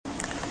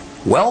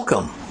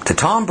Welcome to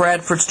Tom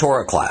Bradford's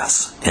Torah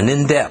class, an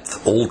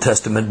in-depth Old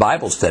Testament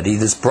Bible study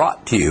that's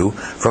brought to you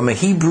from a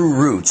Hebrew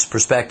roots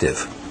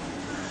perspective.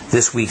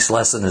 This week's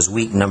lesson is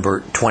week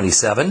number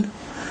 27,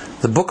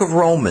 the book of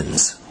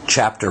Romans,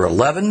 chapter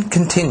 11,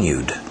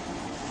 continued.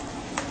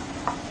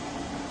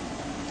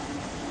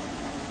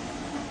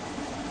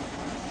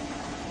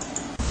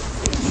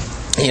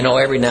 You know,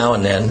 every now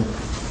and then,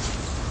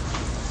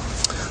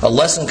 a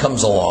lesson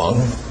comes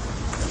along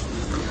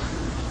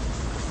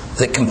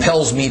that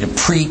compels me to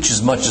preach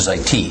as much as I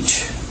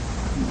teach.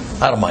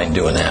 I don't mind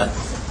doing that.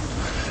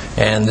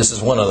 And this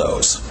is one of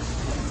those.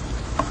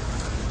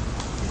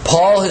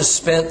 Paul has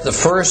spent the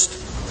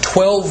first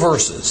 12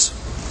 verses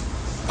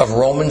of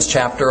Romans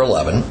chapter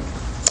 11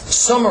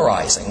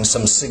 summarizing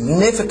some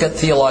significant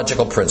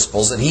theological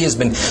principles that he has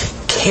been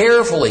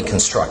carefully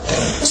constructing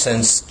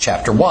since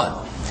chapter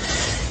 1.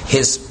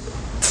 His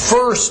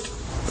first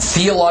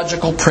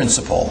theological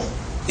principle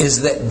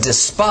is that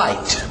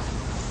despite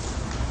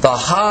the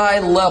high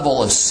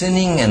level of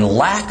sinning and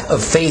lack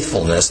of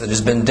faithfulness that has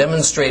been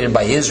demonstrated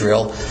by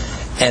Israel,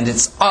 and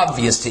it's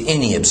obvious to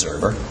any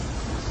observer,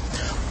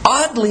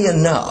 oddly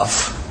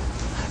enough,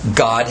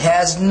 God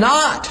has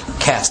not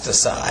cast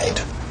aside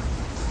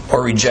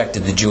or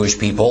rejected the Jewish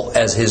people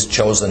as His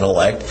chosen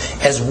elect,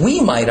 as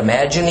we might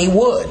imagine He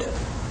would.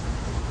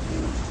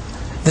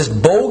 This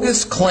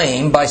bogus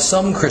claim by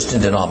some Christian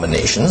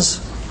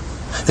denominations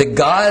that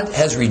God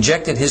has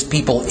rejected His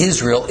people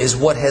Israel is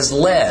what has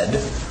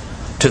led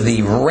to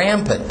the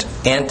rampant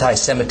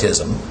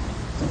anti-Semitism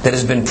that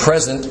has been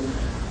present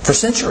for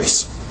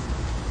centuries.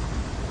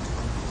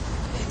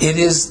 It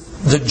is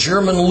the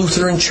German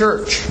Lutheran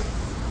Church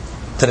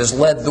that has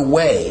led the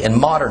way in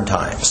modern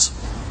times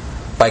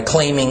by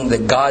claiming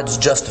that God's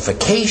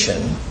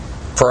justification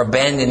for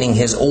abandoning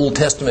His Old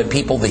Testament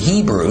people, the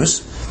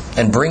Hebrews,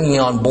 and bringing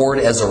on board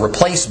as a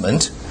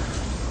replacement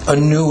a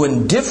new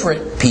and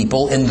different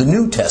people in the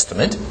New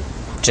Testament,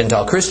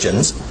 Gentile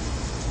Christians.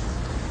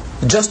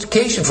 The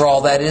justification for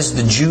all that is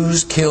the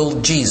Jews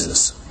killed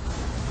Jesus.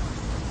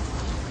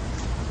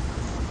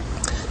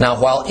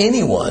 Now, while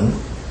anyone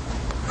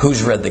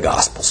who's read the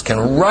Gospels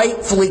can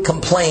rightfully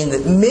complain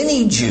that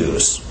many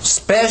Jews,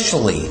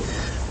 especially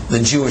the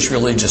Jewish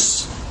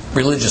religious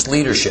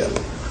leadership,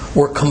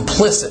 were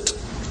complicit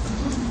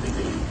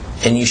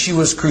in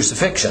Yeshua's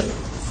crucifixion,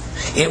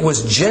 it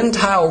was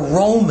Gentile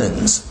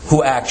Romans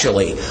who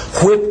actually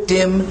whipped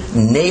Him,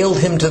 nailed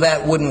Him to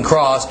that wooden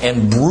cross,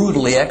 and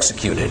brutally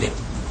executed Him.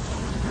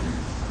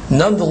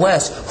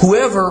 Nonetheless,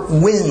 whoever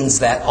wins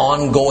that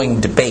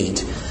ongoing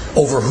debate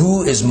over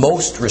who is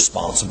most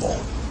responsible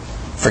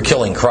for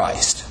killing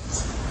Christ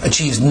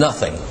achieves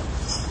nothing,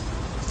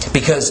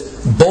 because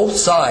both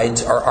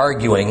sides are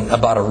arguing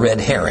about a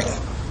red herring.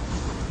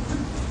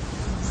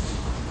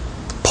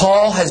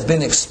 Paul has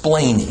been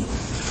explaining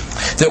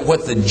that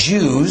what the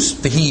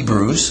Jews, the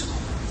Hebrews,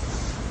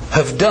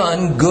 have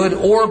done, good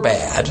or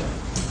bad,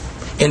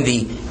 in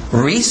the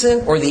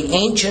recent or the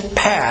ancient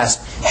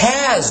past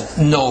has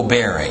no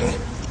bearing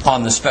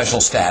on the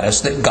special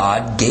status that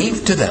God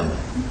gave to them.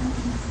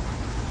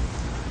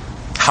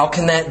 How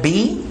can that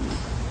be?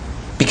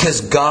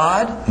 Because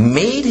God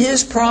made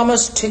His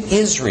promise to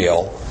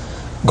Israel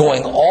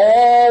going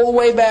all the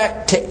way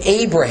back to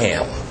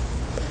Abraham,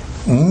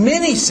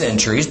 many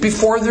centuries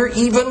before there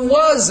even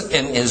was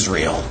an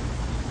Israel.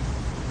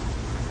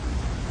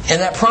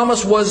 And that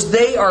promise was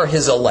they are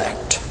His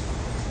elect,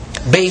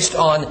 based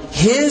on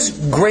His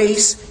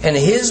grace and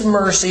His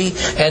mercy,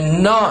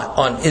 and not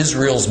on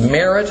Israel's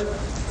merit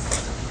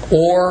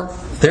or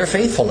their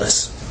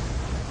faithfulness.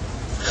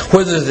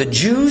 Whether the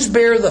Jews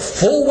bear the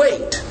full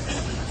weight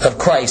of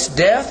Christ's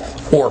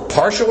death, or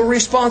partial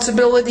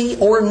responsibility,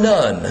 or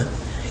none,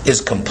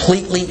 is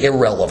completely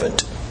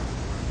irrelevant.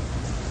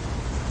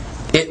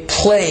 It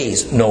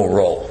plays no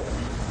role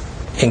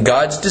in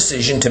God's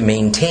decision to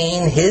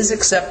maintain His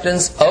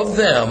acceptance of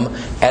them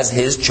as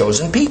His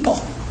chosen people.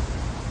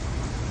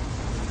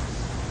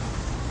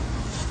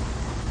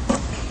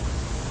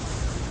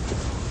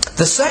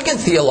 The second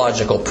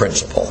theological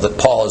principle that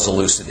Paul has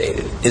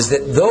elucidated is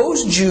that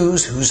those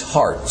Jews whose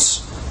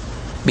hearts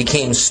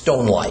became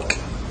stone-like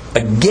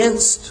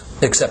against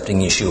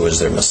accepting Yeshua as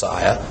their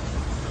Messiah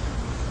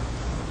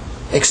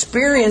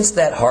experienced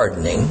that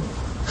hardening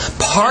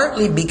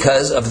partly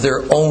because of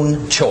their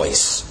own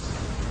choice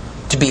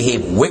to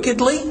behave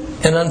wickedly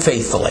and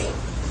unfaithfully,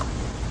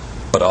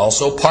 but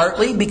also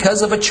partly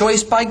because of a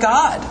choice by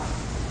God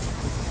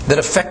that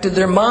affected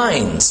their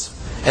minds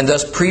and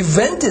thus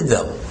prevented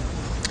them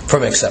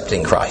from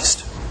accepting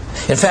Christ.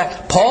 In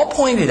fact, Paul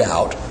pointed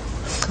out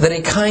that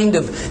a kind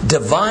of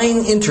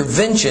divine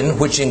intervention,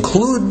 which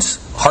includes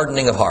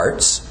hardening of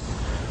hearts,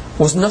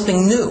 was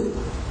nothing new.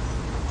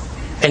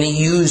 And he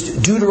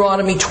used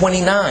Deuteronomy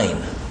 29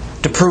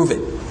 to prove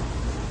it.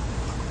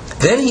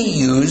 Then he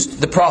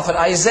used the prophet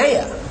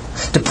Isaiah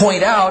to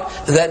point out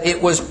that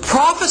it was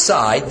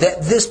prophesied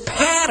that this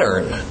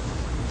pattern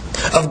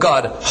of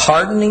God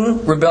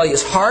hardening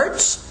rebellious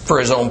hearts for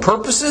His own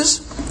purposes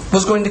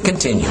was going to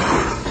continue.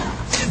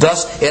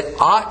 Thus, it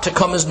ought to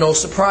come as no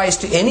surprise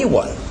to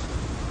anyone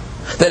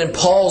that in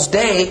Paul's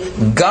day,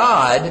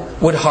 God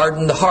would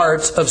harden the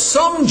hearts of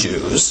some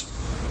Jews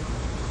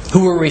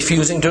who were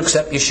refusing to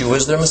accept Yeshua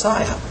as their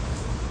Messiah.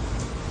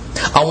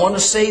 I want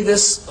to say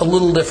this a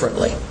little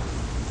differently.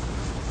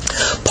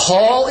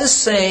 Paul is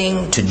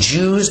saying to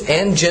Jews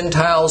and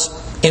Gentiles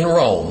in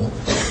Rome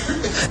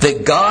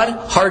that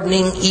God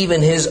hardening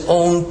even His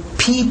own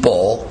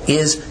people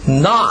is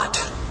not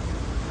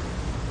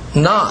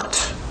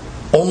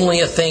only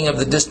a thing of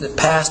the distant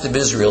past of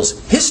Israel's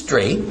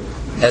history,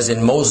 as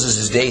in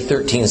Moses' day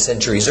 13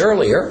 centuries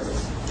earlier,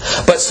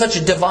 but such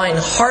a divine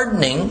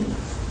hardening,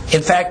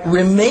 in fact,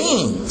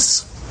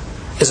 remains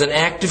as an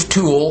active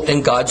tool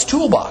in God's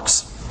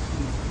toolbox.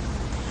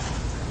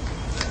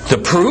 The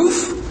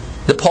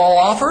proof that Paul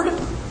offered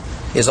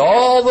is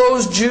all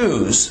those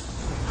Jews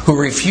who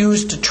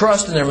refused to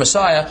trust in their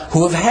Messiah,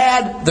 who have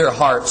had their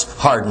hearts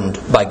hardened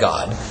by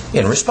God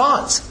in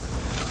response.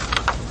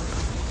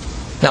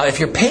 Now, if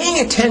you're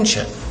paying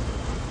attention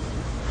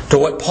to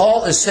what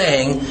Paul is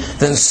saying,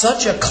 then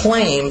such a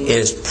claim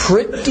is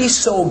pretty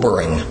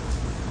sobering.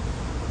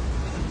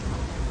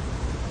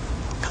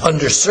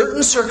 Under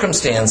certain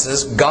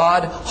circumstances,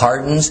 God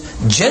hardens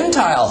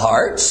Gentile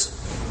hearts,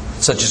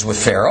 such as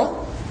with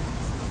Pharaoh,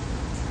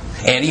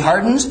 and He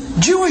hardens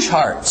Jewish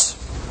hearts,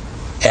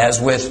 as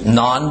with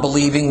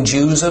non-believing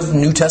Jews of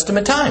New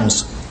Testament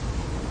times.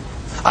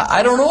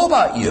 I don't know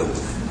about you,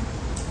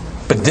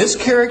 but this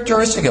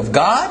characteristic of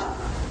God,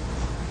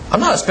 I'm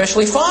not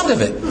especially fond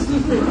of it.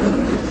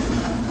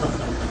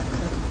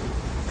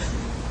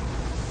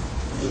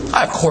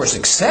 I, of course,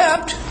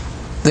 accept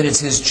that it's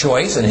His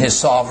choice and His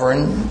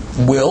sovereign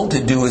will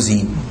to do as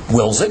He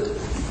wills it.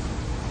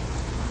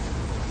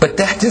 But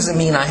that doesn't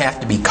mean I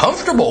have to be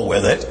comfortable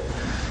with it.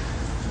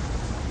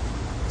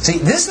 See,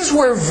 this is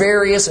where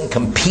various and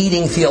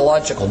competing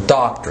theological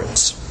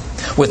doctrines,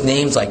 with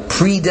names like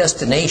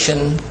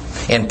predestination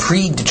and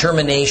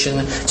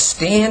predetermination,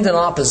 stand in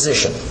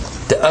opposition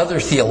to other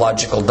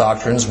theological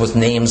doctrines with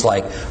names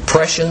like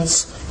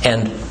prescience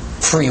and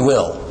free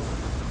will.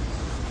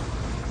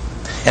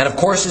 And of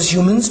course, as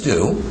humans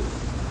do,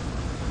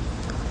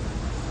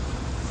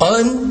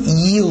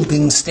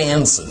 unyielding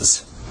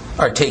stances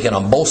are taken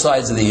on both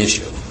sides of the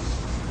issue.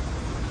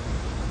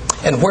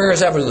 And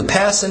whereas over the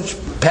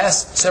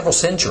past several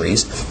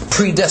centuries,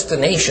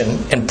 predestination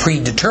and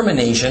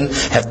predetermination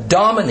have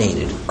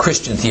dominated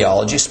Christian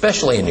theology,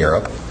 especially in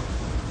Europe,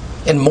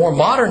 in more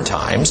modern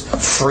times,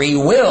 free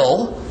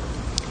will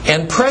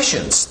and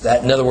prescience,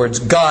 that in other words,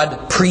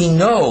 God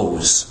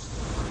pre-knows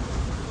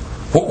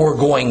what we're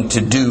going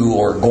to do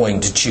or going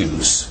to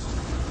choose.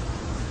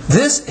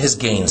 This has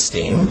gained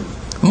steam,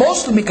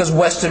 mostly because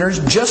Westerners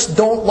just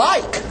don't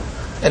like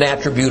an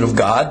attribute of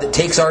God that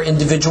takes our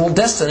individual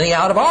destiny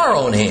out of our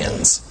own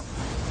hands.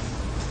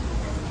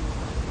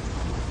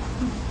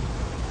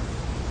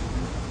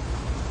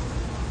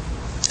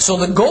 So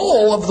the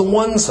goal of the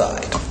one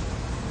side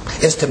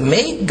is to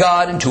make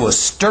God into a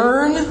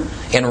stern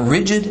and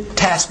rigid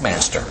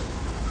taskmaster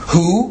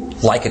who,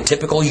 like a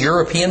typical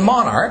European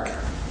monarch,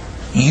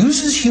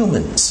 uses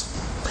humans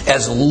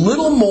as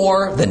little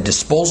more than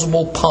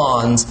disposable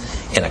pawns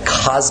in a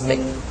cosmic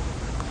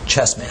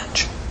chess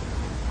match.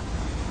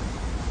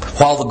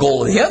 While the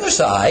goal of the other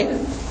side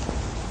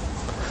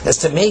is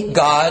to make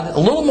God a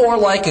little more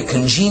like a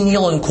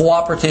congenial and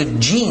cooperative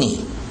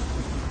genie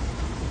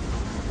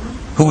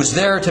who is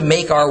there to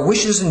make our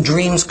wishes and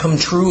dreams come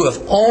true if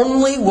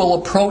only we'll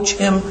approach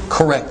Him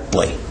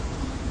correctly.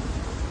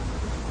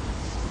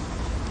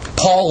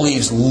 Paul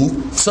leaves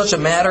such a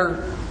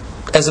matter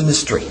as a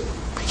mystery.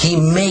 He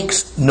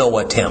makes no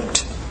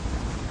attempt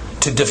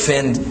to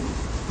defend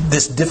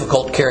this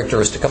difficult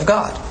characteristic of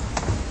God.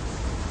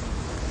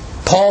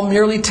 Paul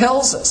merely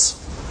tells us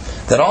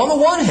that on the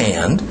one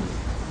hand,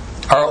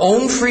 our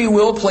own free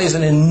will plays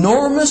an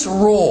enormous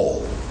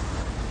role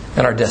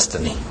in our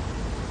destiny.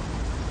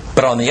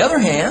 But on the other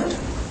hand,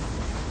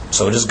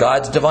 so does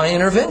God's divine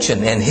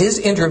intervention. And His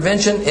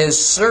intervention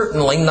is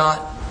certainly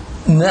not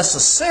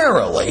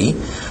necessarily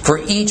for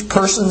each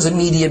person's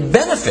immediate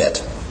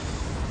benefit.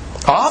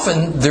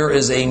 Often there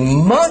is a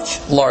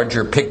much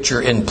larger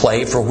picture in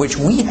play for which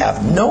we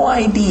have no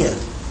idea.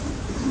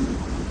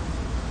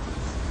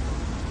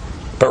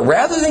 But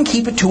rather than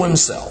keep it to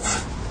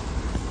Himself,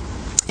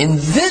 in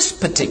this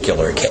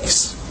particular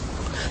case,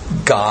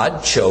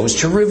 God chose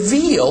to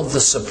reveal the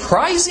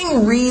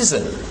surprising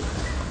reason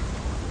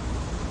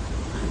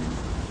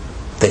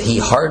that He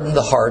hardened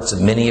the hearts of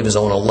many of His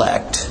own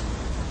elect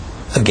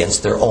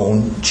against their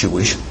own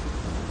Jewish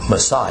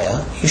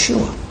Messiah,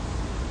 Yeshua.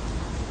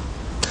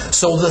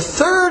 So the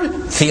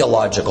third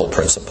theological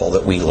principle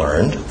that we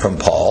learned from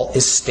Paul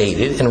is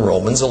stated in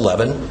Romans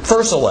 11,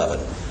 verse 11,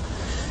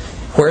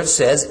 where it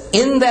says,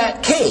 "In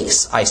that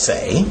case, I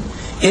say,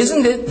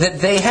 isn't it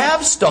that they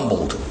have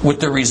stumbled with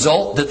the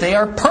result that they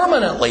are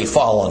permanently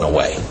fallen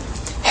away?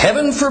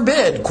 Heaven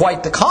forbid,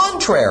 quite the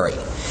contrary.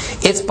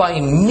 It's by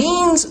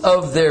means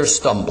of their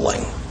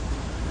stumbling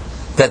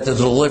that the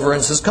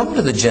deliverance has come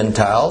to the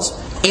Gentiles,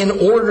 in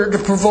order to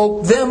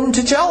provoke them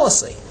to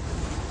jealousy.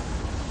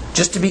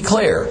 Just to be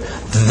clear,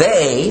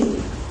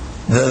 the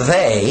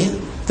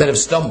they that have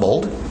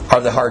stumbled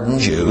are the hardened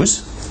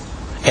Jews,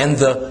 and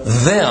the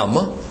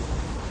them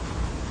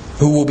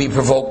who will be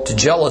provoked to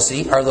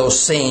jealousy are those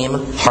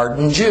same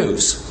hardened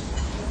Jews.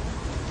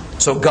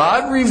 So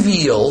God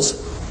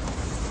reveals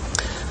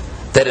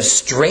that, as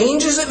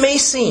strange as it may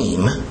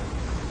seem,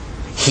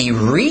 He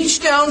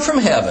reached down from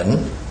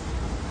heaven.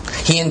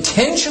 He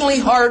intentionally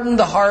hardened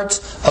the hearts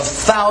of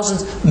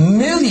thousands,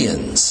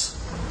 millions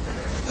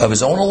of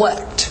His own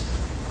elect,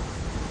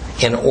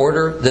 in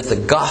order that the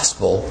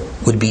gospel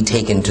would be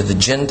taken to the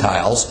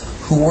Gentiles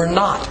who were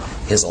not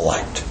His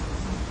elect.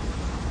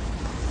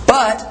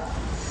 But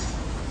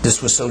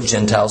this was so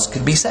Gentiles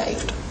could be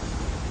saved.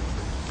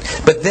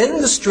 But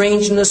then the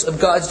strangeness of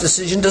God's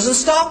decision doesn't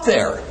stop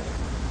there.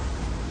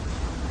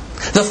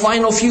 The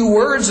final few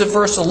words of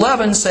verse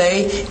 11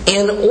 say,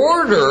 in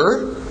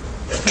order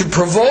to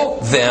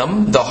provoke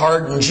them, the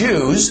hardened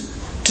Jews,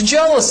 to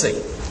jealousy.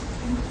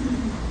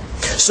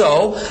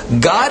 So,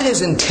 God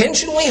has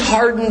intentionally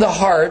hardened the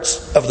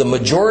hearts of the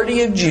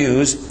majority of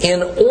Jews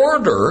in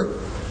order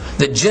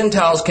that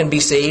Gentiles can be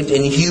saved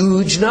in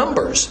huge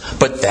numbers.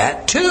 But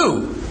that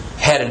too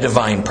had a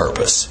divine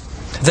purpose.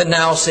 The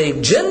now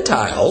saved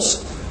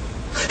Gentiles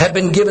have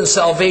been given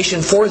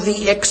salvation for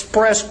the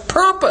express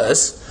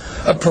purpose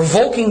of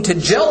provoking to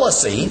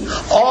jealousy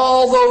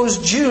all those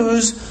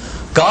Jews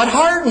God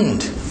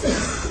hardened,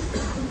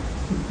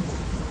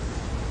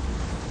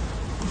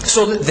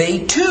 so that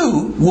they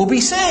too will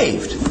be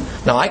saved.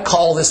 Now, I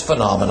call this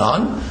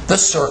phenomenon the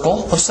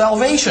circle of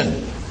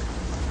salvation.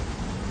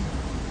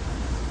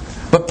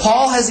 But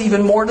Paul has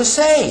even more to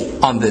say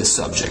on this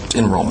subject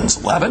in Romans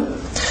 11.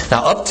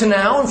 Now, up to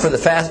now, and for the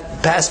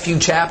past few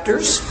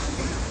chapters,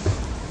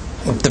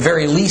 at the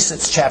very least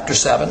it's chapter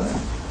 7,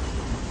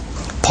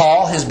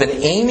 Paul has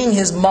been aiming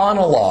his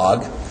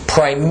monologue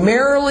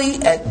primarily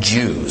at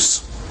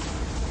Jews.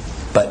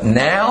 But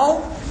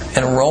now,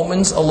 in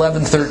Romans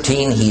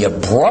 11:13, he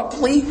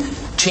abruptly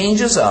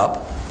changes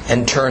up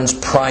and turns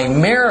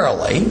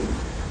primarily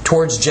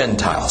towards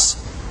Gentiles.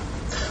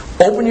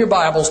 Open your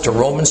Bibles to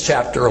Romans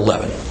chapter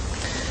 11.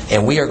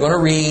 And we are going to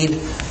read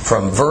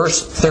from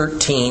verse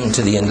 13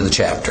 to the end of the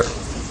chapter.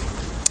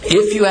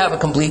 If you have a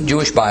complete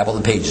Jewish Bible,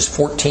 the page is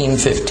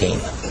 1415.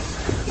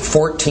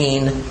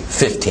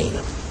 1415.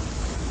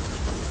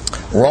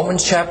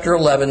 Romans chapter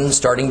 11,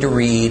 starting to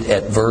read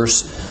at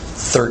verse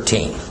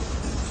 13.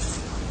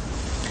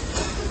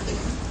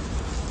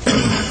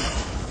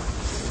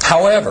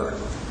 However,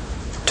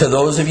 to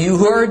those of you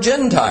who are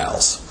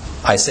Gentiles,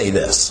 I say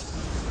this.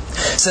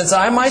 Since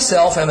I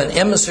myself am an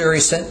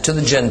emissary sent to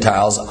the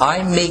Gentiles,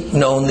 I make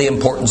known the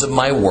importance of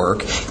my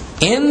work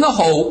in the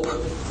hope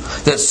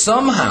that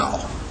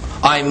somehow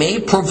I may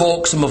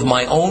provoke some of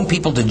my own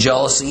people to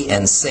jealousy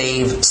and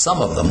save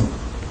some of them.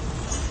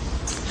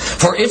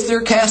 For if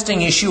their casting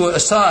Yeshua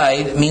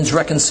aside means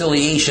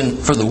reconciliation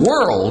for the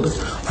world,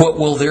 what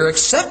will their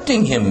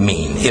accepting Him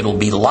mean? It'll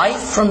be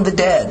life from the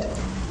dead.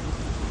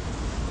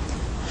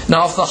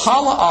 Now, if the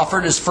challah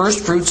offered as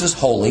first fruits is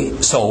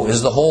holy, so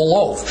is the whole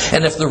loaf.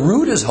 And if the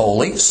root is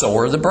holy, so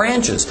are the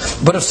branches.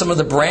 But if some of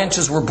the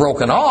branches were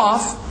broken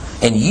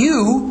off, and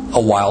you, a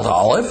wild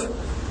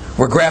olive,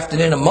 were grafted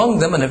in among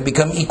them and have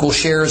become equal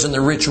shares in the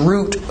rich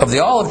root of the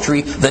olive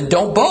tree, then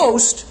don't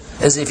boast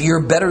as if you're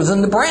better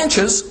than the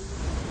branches.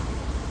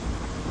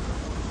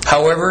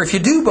 However, if you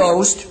do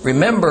boast,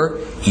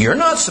 remember, you're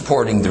not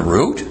supporting the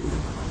root.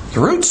 The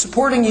root's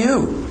supporting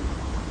you.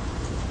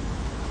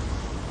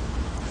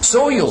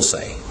 So you'll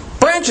say,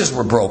 branches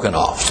were broken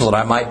off so that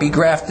I might be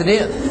grafted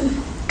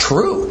in.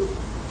 True,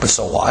 but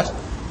so what?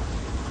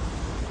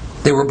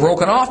 They were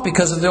broken off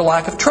because of their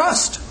lack of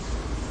trust.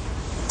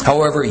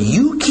 However,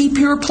 you keep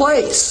your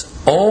place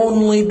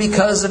only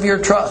because of your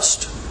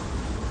trust.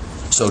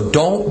 So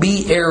don't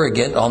be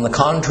arrogant. On the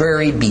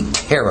contrary, be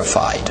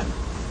terrified.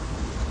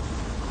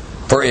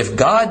 For if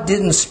God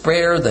didn't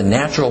spare the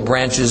natural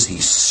branches, He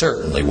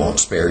certainly won't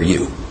spare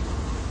you.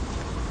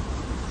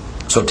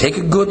 So take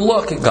a good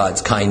look at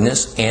God's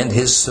kindness and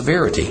His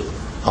severity.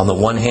 On the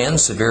one hand,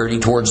 severity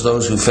towards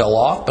those who fell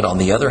off, but on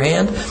the other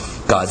hand,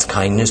 God's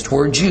kindness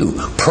towards you,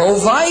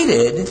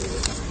 provided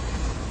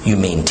you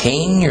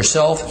maintain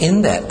yourself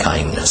in that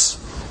kindness.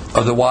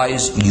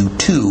 Otherwise, you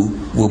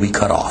too will be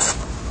cut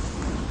off.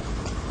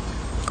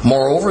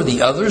 Moreover,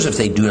 the others, if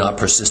they do not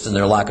persist in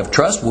their lack of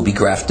trust, will be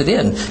grafted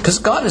in, because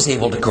God is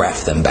able to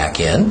graft them back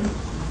in.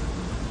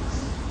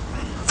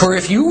 For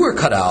if you were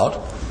cut out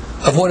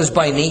of what is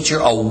by nature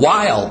a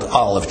wild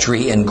olive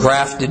tree and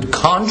grafted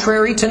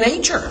contrary to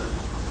nature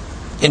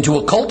into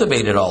a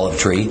cultivated olive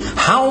tree,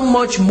 how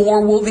much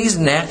more will these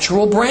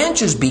natural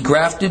branches be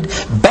grafted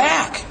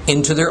back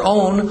into their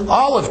own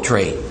olive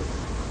tree?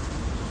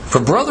 For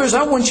brothers,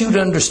 I want you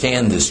to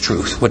understand this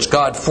truth, which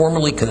God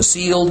formerly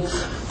concealed,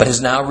 but has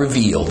now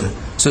revealed,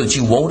 so that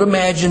you won't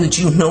imagine that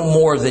you know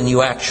more than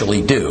you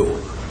actually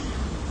do.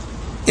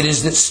 It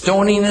is that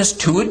stoniness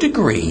to a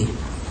degree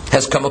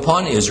has come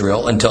upon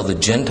Israel until the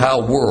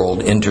Gentile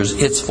world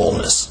enters its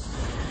fullness.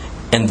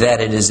 and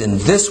that it is in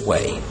this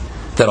way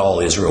that all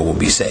Israel will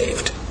be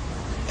saved.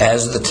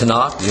 As the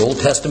Tanakh, the Old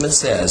Testament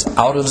says,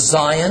 out of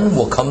Zion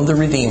will come the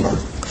Redeemer.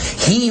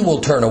 He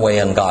will turn away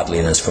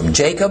ungodliness from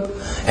Jacob,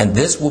 and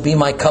this will be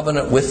my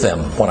covenant with them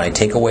when I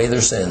take away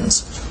their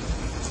sins.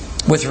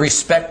 With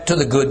respect to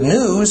the good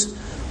news,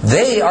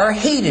 they are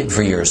hated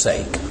for your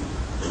sake.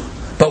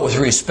 But with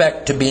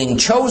respect to being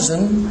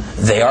chosen,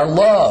 they are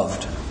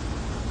loved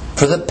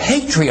for the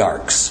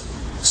patriarchs'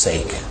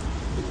 sake.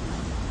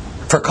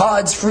 For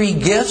God's free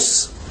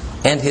gifts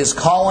and His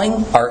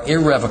calling are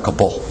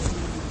irrevocable.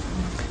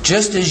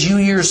 Just as you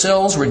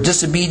yourselves were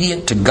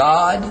disobedient to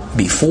God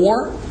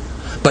before,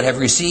 but have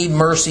received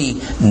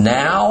mercy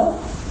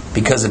now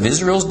because of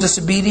Israel's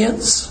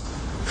disobedience,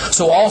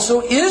 so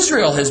also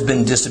Israel has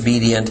been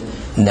disobedient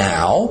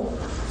now,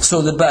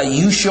 so that by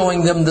you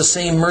showing them the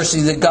same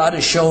mercy that God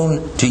has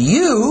shown to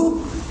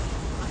you,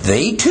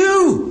 they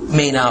too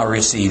may now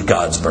receive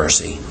God's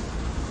mercy.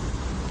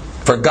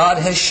 For God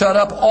has shut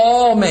up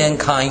all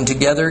mankind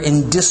together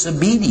in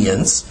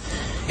disobedience,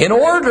 in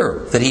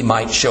order that He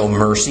might show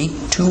mercy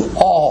to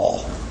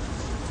all.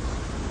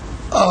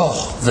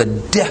 Oh, the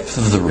depth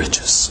of the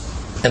riches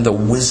and the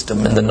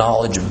wisdom and the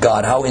knowledge of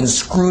God. How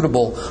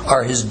inscrutable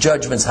are His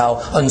judgments,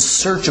 how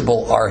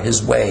unsearchable are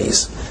His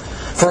ways.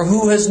 For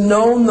who has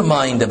known the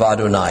mind of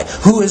Adonai?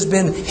 Who has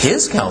been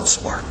His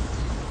counselor?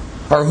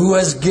 Or who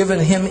has given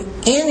Him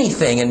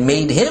anything and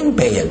made Him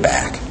pay it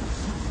back?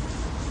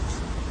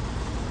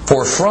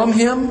 For from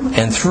Him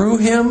and through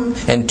Him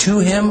and to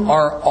Him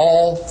are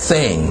all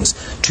things.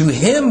 To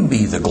Him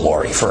be the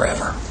glory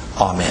forever.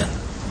 Amen.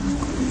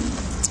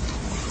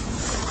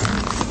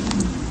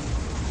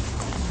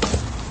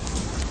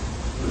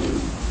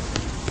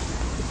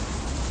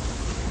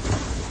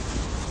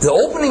 The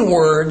opening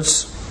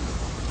words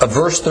of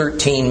verse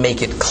 13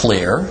 make it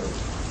clear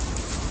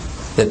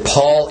that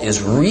Paul is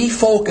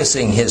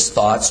refocusing his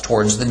thoughts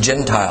towards the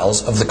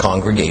Gentiles of the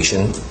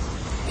congregation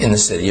in the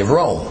city of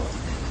Rome.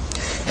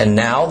 And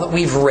now that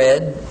we've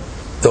read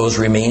those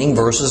remaining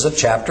verses of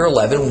chapter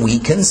 11, we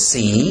can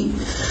see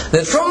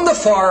that from the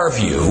far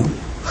view,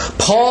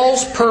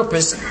 Paul's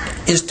purpose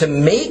is to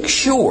make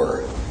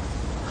sure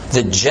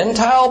the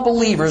Gentile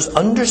believers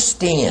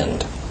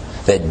understand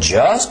that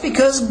just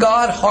because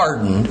God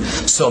hardened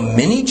so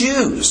many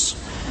Jews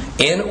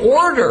in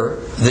order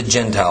the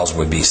Gentiles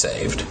would be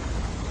saved,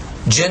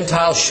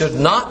 Gentiles should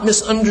not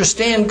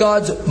misunderstand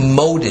God's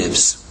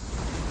motives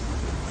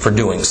for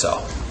doing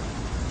so.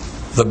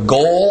 The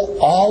goal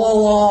all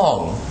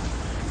along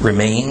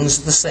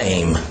remains the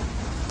same,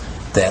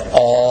 that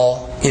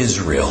all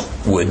Israel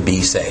would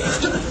be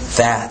saved.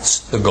 That's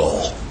the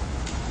goal.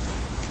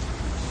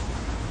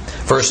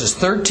 Verses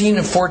 13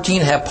 and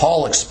 14 have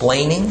Paul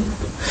explaining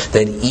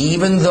that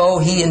even though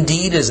he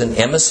indeed is an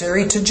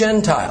emissary to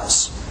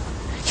Gentiles,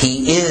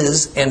 he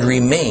is and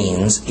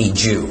remains a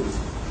Jew.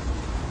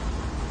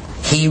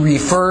 He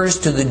refers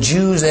to the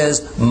Jews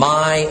as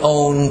my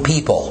own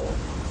people.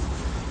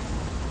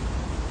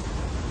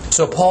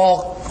 So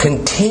Paul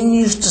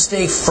continues to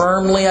stay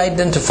firmly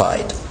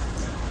identified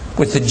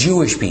with the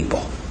Jewish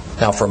people.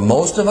 Now, for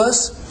most of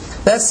us,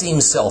 that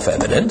seems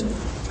self-evident.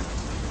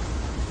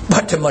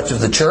 But to much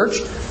of the church,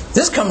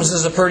 this comes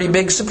as a pretty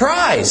big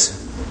surprise.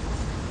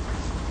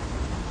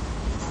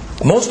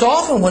 Most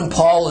often when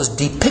Paul is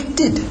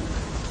depicted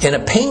in a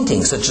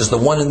painting such as the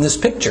one in this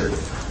picture,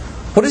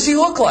 what does he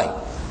look like?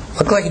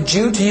 Look like a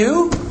Jew to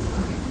you?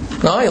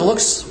 No, he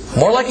looks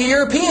more like a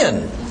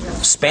European.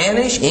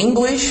 Spanish,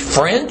 English,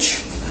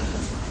 French.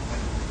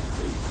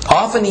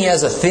 Often he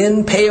has a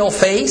thin, pale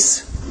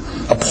face,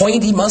 a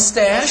pointy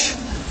mustache,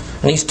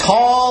 and he's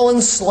tall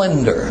and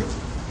slender.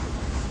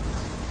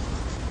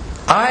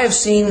 I have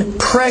seen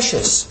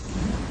precious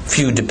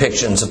few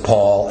depictions of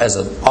Paul as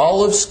an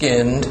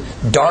olive-skinned,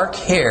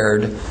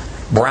 dark-haired,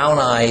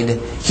 brown-eyed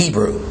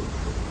Hebrew.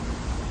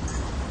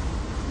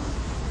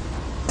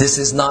 This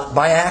is not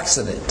by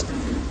accident.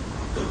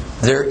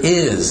 There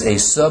is a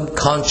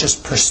subconscious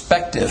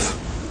perspective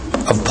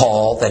of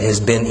Paul that has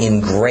been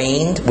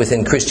ingrained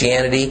within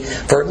Christianity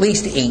for at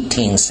least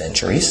 18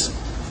 centuries.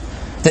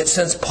 That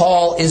since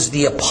Paul is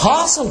the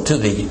apostle to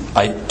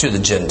the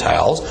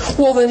Gentiles,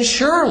 well then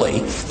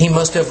surely he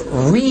must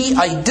have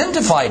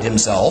re-identified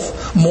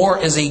himself more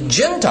as a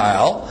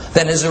Gentile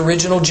than his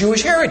original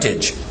Jewish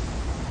heritage.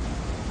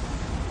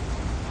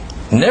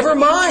 Never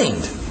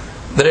mind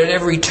that at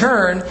every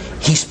turn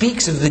he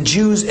speaks of the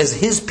Jews as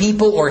his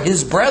people or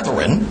his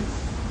brethren,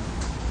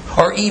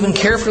 or even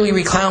carefully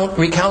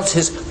recounts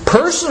his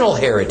personal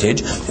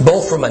heritage,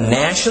 both from a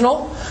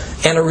national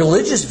and a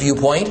religious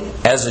viewpoint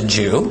as a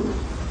Jew,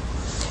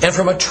 and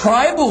from a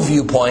tribal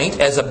viewpoint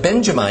as a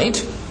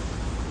Benjamite.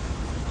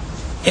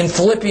 In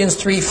Philippians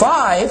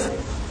 3:5,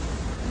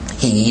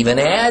 he even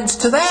adds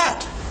to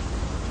that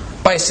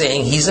by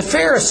saying he's a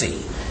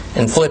Pharisee.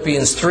 In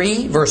Philippians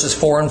 3, verses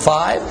 4 and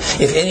 5,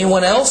 if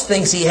anyone else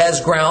thinks he has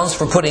grounds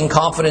for putting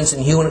confidence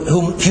in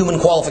human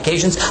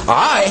qualifications,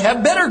 I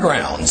have better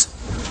grounds.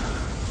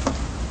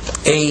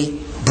 A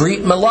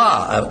Brit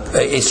Milah,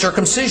 a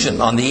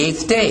circumcision on the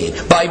 8th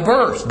day, by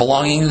birth,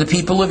 belonging to the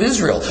people of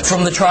Israel,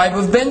 from the tribe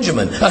of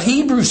Benjamin, a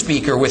Hebrew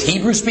speaker with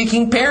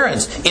Hebrew-speaking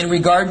parents. In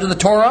regard to the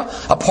Torah,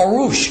 a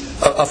Parush,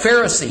 a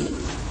Pharisee.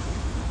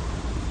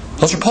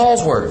 Those are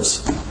Paul's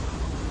words.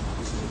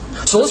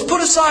 So let's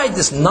put aside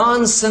this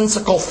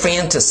nonsensical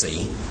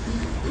fantasy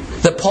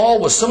that Paul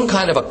was some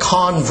kind of a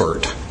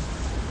convert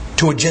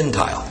to a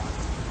Gentile,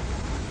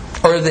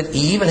 or that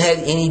he even had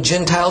any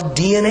Gentile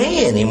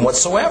DNA in him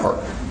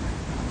whatsoever.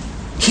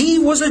 He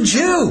was a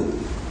Jew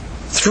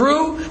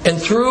through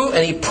and through,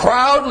 and he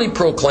proudly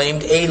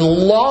proclaimed a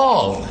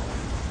long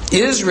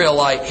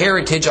Israelite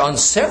heritage on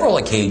several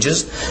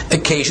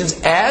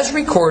occasions as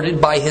recorded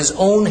by his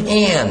own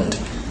hand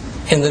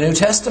in the New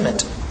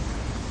Testament.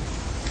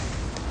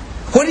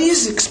 What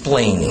he's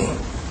explaining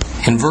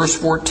in verse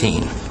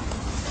 14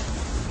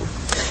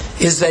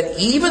 is that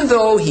even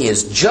though he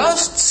has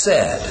just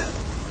said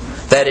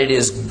that it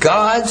is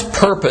God's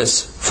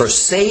purpose for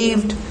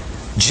saved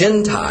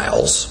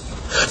Gentiles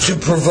to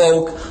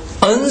provoke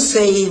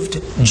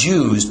unsaved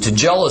Jews to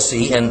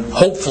jealousy and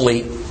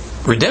hopefully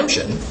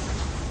redemption,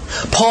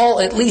 Paul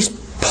at least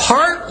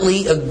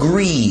partly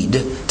agreed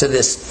to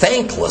this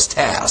thankless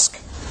task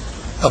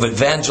of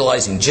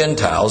evangelizing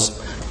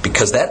Gentiles,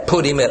 because that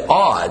put him at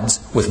odds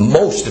with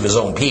most of his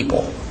own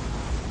people,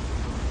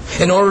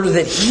 in order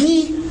that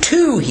he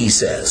too, he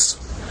says,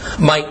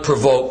 might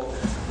provoke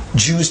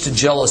Jews to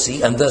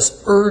jealousy and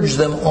thus urge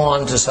them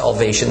on to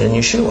salvation in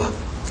Yeshua.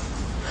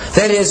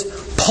 That is,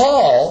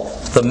 Paul,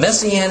 the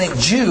Messianic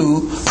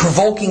Jew,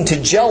 provoking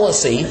to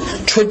jealousy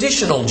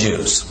traditional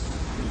Jews.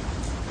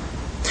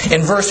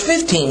 In verse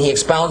 15, he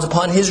expounds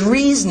upon his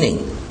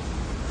reasoning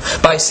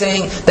by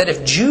saying that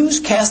if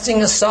Jews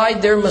casting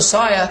aside their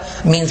Messiah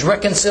means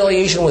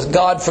reconciliation with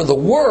God for the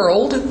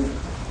world,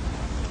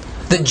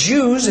 the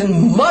Jews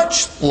in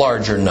much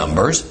larger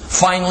numbers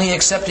finally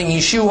accepting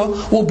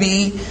Yeshua will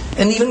be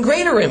an even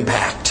greater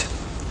impact.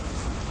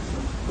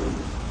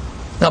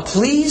 Now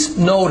please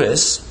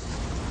notice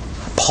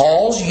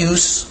Paul's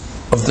use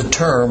of the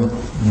term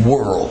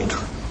world.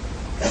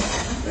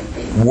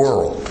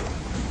 World.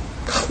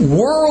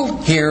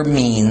 World here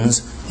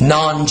means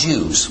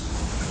non-Jews.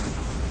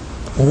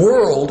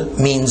 World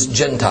means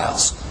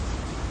Gentiles.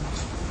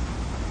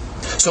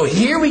 So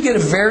here we get a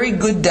very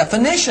good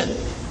definition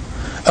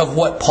of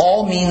what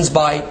Paul means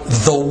by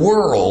the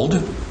world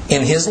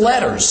in his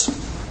letters.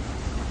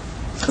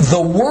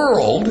 The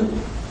world,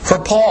 for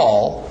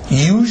Paul,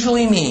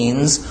 usually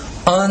means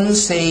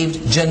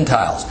unsaved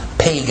Gentiles,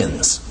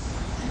 pagans.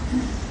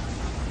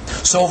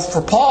 So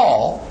for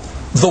Paul,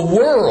 the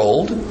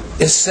world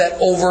is set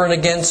over and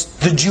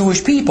against the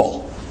Jewish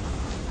people,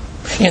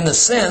 in the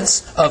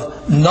sense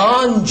of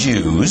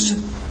non-Jews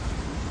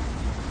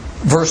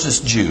versus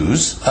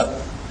Jews,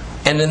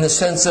 and in the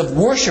sense of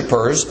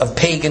worshippers of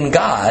pagan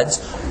gods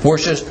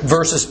versus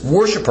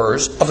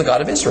worshippers of the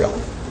God of Israel.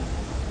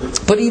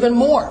 But even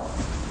more,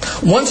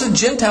 once a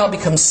Gentile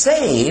becomes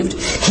saved,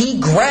 he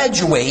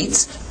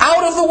graduates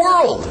out of the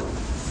world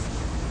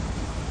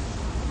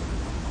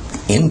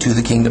into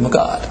the kingdom of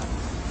God.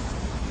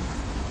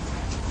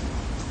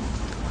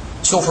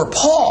 So for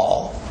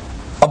Paul,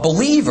 a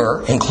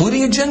believer,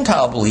 including a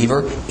Gentile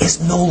believer, is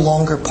no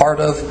longer part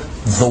of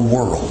the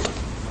world.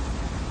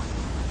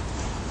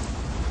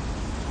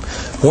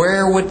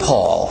 Where would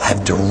Paul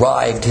have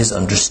derived his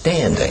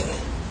understanding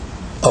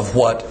of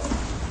what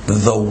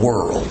the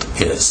world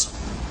is?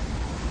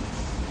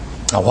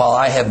 Now, while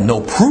I have no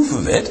proof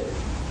of it,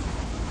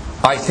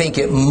 I think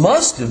it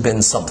must have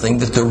been something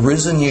that the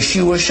risen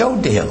Yeshua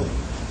showed to him,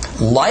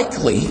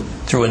 likely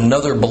through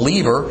another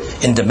believer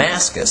in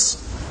Damascus,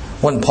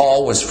 when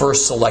Paul was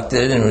first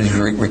selected and was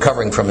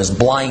recovering from his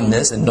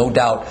blindness and no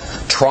doubt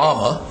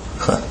trauma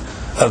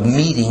of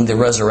meeting the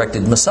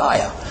resurrected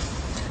Messiah.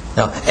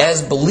 Now,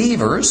 as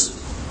believers,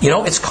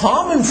 it's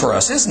common for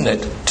us, isn't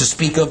it, to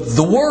speak of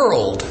the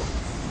world.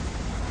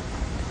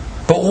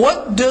 But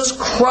what does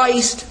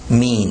Christ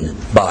mean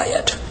by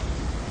it?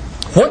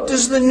 What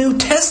does the New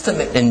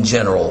Testament in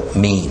general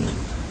mean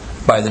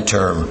by the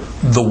term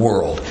the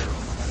world?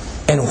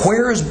 And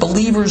where as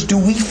believers do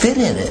we fit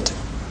in it?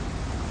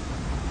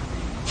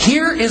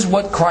 Here is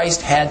what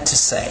Christ had to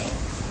say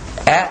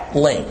at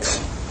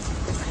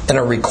length in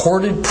a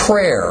recorded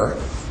prayer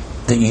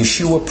that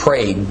Yeshua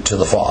prayed to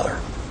the Father.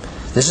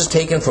 This is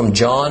taken from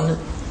John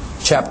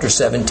chapter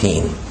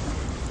 17.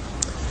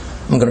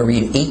 I'm going to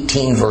read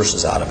 18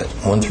 verses out of it,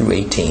 1 through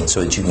 18,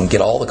 so that you can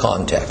get all the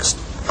context.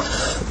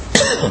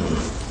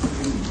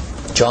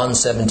 John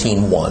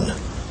 17:1.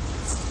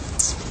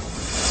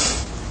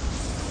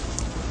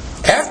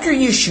 After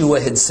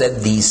Yeshua had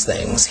said these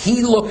things,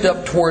 he looked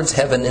up towards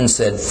heaven and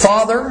said,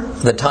 Father,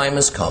 the time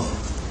has come.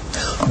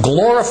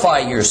 Glorify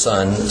your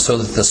Son, so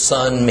that the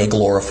Son may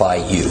glorify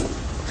you.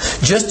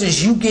 Just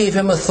as you gave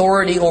him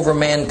authority over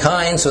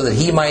mankind, so that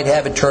he might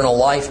have eternal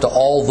life to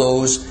all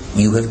those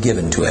you have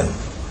given to him.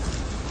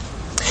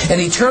 And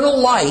eternal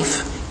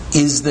life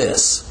is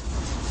this: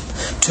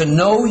 to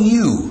know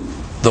you,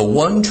 the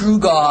one true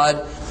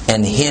God,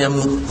 and him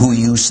who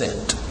you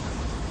sent.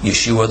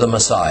 Yeshua the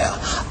Messiah.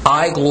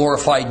 I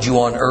glorified you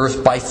on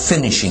earth by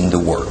finishing the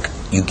work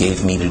you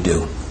gave me to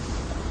do.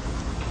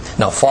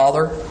 Now,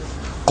 Father,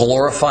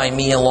 glorify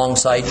me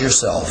alongside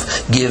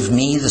yourself. Give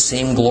me the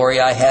same glory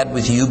I had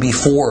with you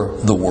before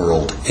the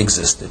world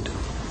existed.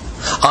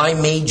 I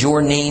made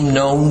your name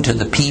known to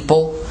the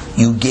people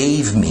you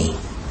gave me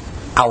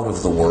out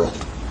of the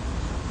world.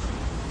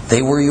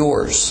 They were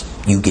yours.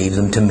 You gave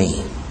them to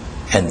me,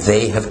 and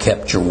they have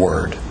kept your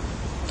word.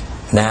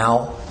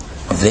 Now,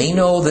 they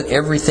know that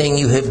everything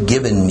you have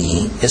given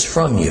me is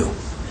from you,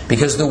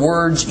 because the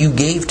words you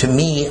gave to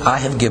me I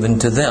have given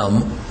to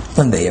them,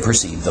 and they have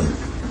received them.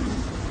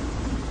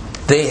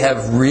 They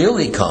have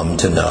really come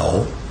to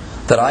know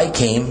that I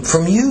came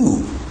from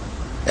you,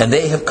 and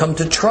they have come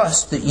to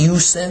trust that you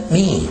sent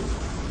me.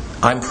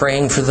 I'm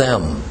praying for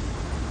them.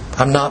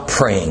 I'm not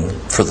praying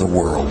for the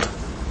world,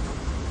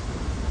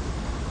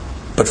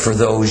 but for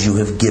those you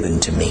have given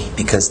to me,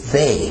 because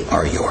they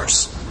are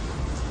yours.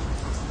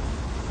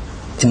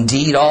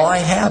 Indeed, all I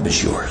have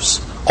is yours.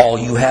 All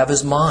you have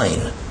is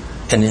mine,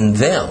 and in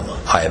them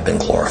I have been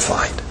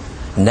glorified.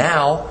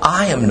 Now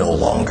I am no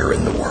longer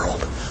in the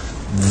world.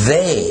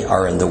 They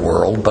are in the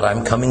world, but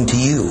I'm coming to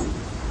you.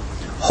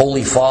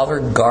 Holy Father,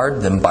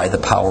 guard them by the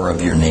power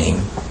of your name,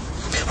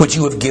 which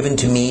you have given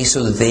to me,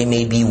 so that they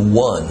may be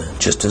one,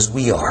 just as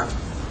we are.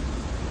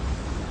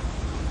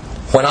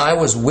 When I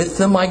was with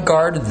them, I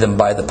guarded them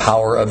by the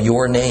power of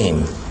your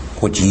name,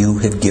 which you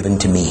have given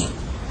to me.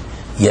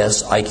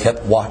 Yes, I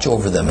kept watch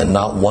over them, and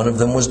not one of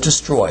them was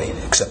destroyed,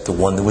 except the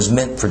one that was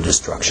meant for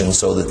destruction,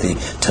 so that the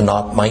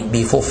Tanakh might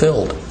be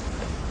fulfilled.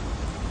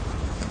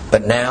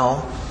 But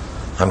now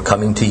I'm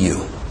coming to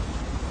you.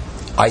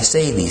 I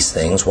say these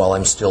things while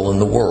I'm still in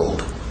the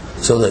world,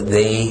 so that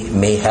they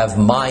may have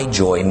my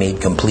joy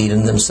made complete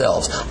in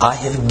themselves. I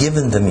have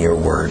given them your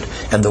word,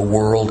 and the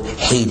world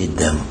hated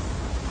them,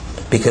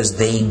 because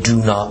they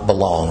do not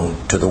belong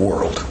to the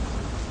world,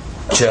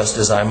 just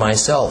as I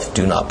myself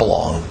do not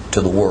belong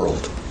to the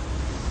world.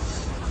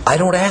 I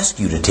don't ask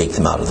you to take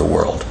them out of the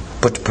world,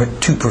 but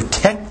to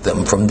protect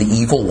them from the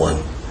evil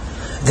one.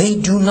 They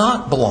do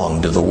not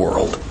belong to the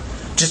world,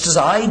 just as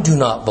I do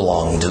not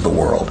belong to the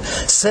world.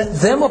 Set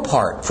them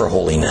apart for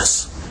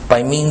holiness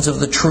by means of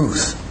the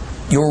truth.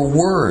 Your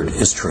word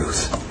is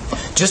truth.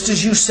 Just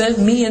as you sent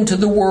me into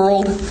the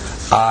world,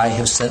 I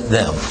have sent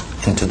them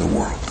into the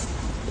world.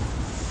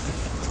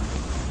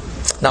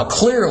 Now,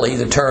 clearly,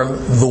 the term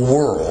the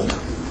world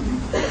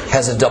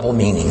has a double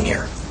meaning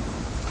here.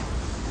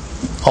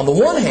 On the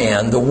one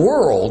hand, the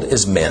world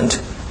is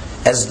meant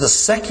as the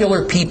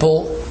secular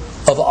people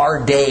of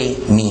our day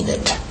mean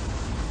it.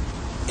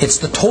 It's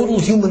the total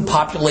human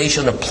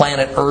population of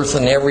planet Earth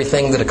and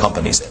everything that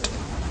accompanies it.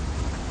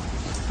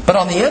 But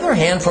on the other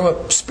hand, from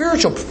a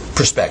spiritual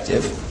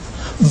perspective,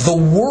 the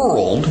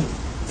world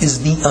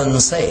is the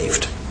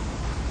unsaved.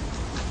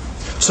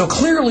 So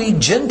clearly,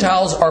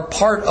 Gentiles are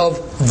part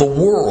of the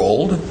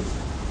world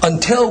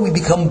until we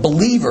become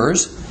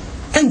believers,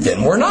 and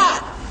then we're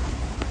not.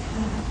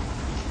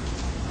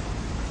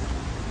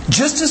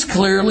 Just as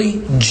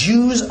clearly,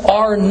 Jews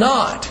are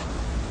not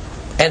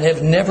and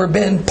have never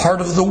been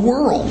part of the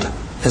world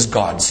as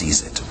God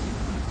sees it.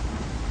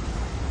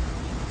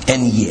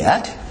 And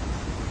yet,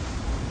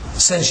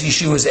 since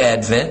Yeshua's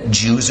advent,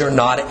 Jews are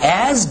not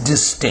as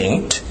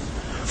distinct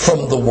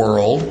from the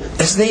world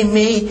as they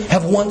may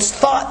have once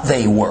thought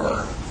they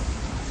were.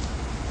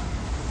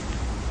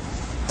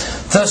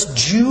 Thus,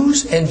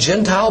 Jews and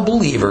Gentile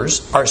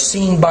believers are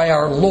seen by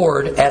our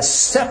Lord as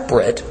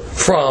separate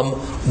from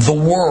the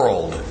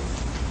world.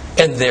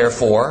 And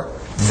therefore,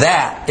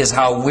 that is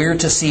how we're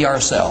to see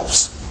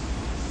ourselves.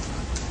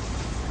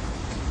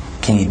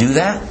 Can you do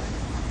that?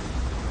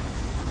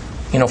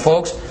 You know,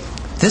 folks,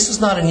 this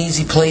is not an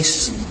easy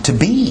place to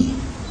be.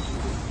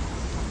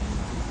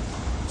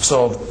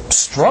 So,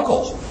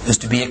 struggle is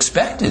to be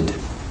expected.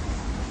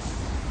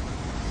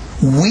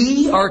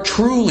 We are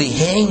truly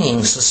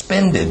hanging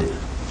suspended,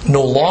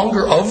 no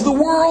longer of the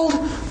world,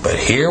 but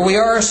here we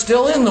are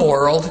still in the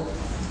world.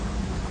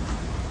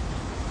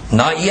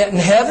 Not yet in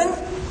heaven,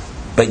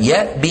 but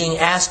yet being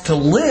asked to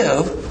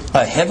live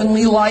a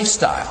heavenly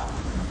lifestyle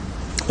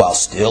while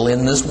still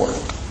in this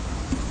world.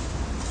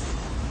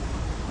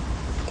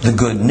 The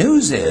good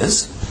news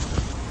is,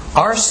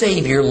 our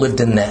Savior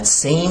lived in that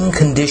same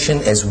condition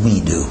as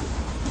we do.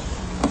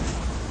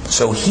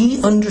 So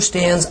He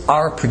understands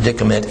our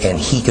predicament and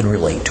He can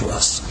relate to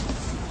us.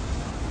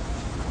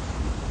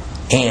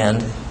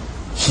 And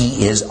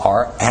He is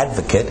our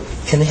advocate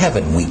in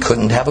heaven. We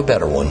couldn't have a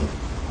better one.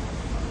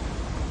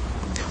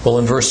 Well,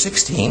 in verse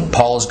 16,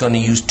 Paul is going to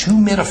use two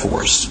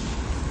metaphors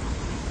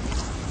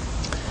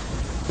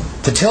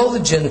to tell the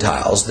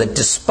Gentiles that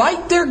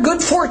despite their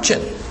good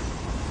fortune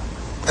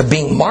of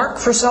being marked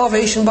for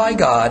salvation by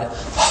God,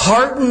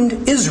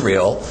 hardened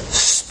Israel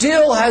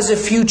still has a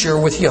future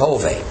with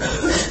Jehovah.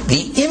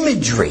 The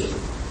imagery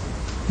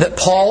that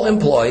Paul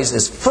employs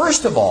is,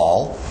 first of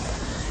all,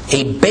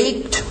 a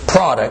baked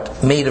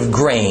product made of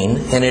grain,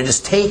 and it is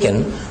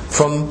taken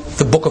from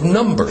the book of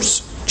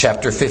Numbers,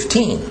 chapter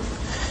 15.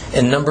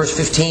 In Numbers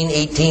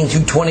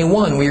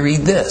 15:18-21, we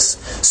read this.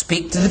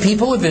 Speak to the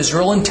people of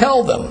Israel and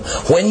tell them,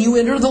 when you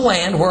enter the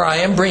land where I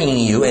am bringing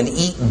you and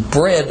eat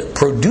bread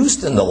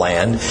produced in the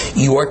land,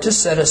 you are to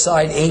set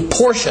aside a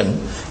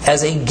portion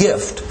as a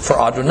gift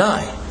for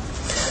Adonai.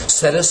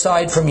 Set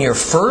aside from your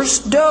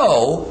first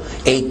dough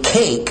a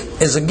cake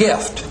as a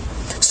gift.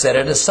 Set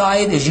it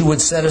aside as you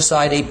would set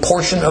aside a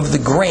portion of the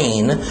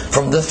grain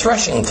from the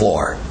threshing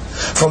floor.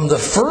 From the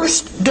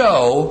first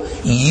dough,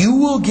 you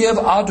will give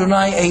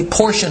Adonai a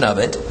portion of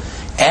it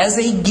as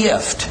a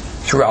gift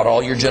throughout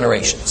all your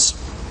generations.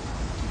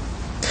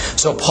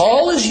 So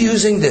Paul is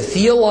using the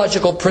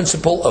theological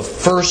principle of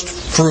first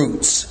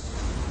fruits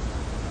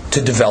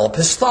to develop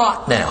his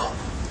thought now.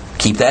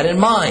 Keep that in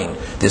mind.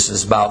 This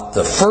is about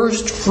the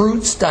first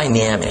fruits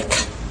dynamic.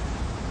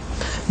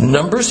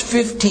 Numbers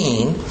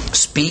 15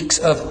 speaks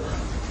of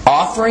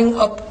offering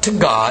up to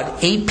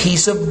God a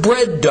piece of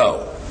bread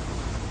dough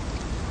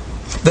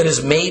that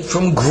is made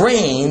from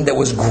grain that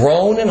was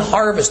grown and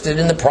harvested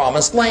in the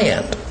promised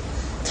land.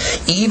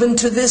 Even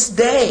to this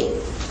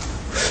day,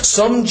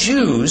 some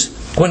Jews,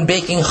 when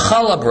baking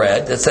challah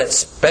bread, that's that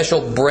special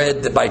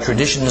bread that by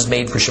tradition is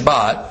made for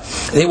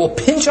Shabbat, they will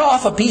pinch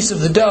off a piece of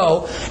the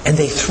dough and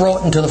they throw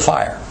it into the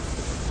fire.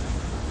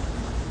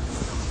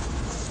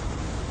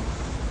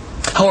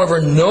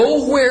 However,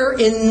 nowhere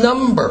in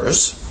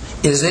Numbers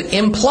is it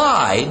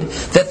implied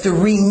that the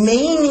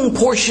remaining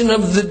portion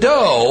of the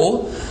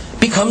dough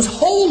becomes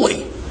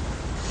holy,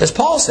 as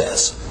Paul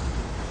says.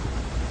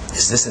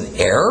 Is this an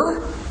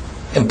error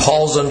in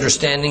Paul's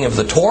understanding of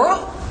the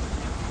Torah?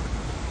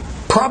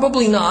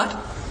 Probably not.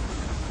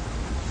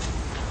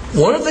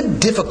 One of the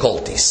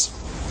difficulties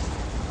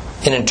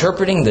in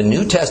interpreting the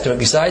New Testament,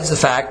 besides the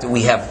fact that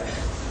we have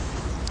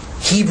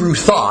Hebrew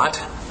thought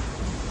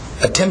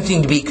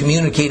attempting to be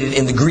communicated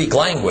in the Greek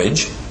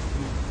language,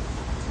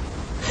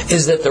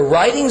 is that the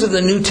writings of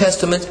the New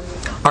Testament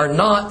are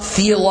not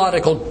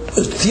theological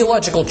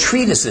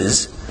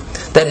treatises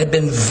that have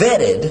been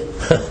vetted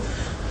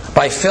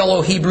by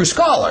fellow Hebrew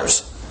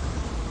scholars.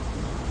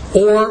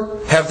 Or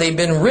have they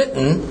been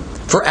written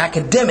for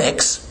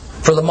academics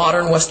for the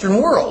modern Western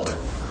world?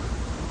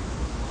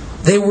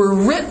 They were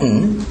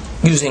written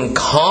using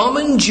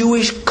common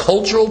Jewish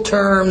cultural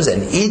terms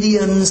and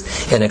idioms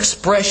and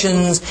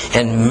expressions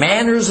and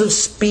manners of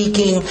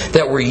speaking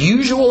that were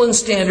usual and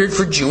standard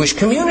for Jewish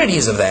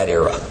communities of that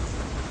era.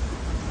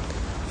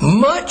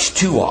 Much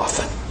too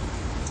often,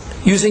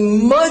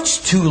 using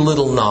much too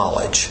little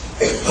knowledge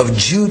of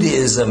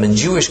Judaism and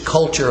Jewish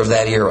culture of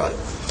that era.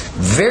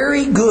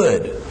 Very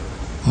good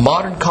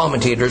modern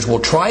commentators will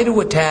try to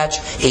attach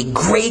a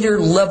greater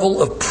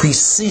level of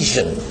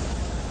precision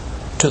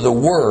to the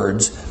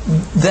words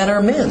that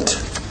are meant.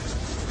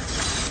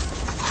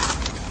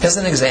 As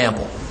an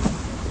example,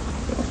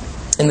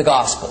 in the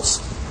Gospels,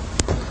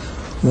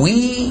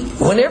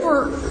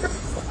 whenever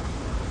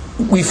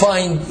we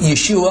find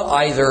Yeshua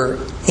either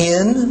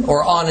in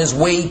or on his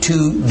way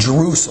to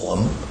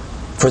Jerusalem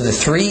for the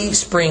 3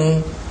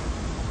 spring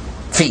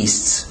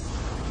feasts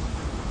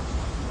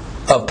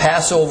of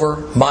Passover,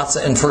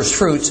 Matzah, and First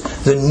Fruits,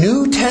 the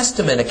New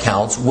Testament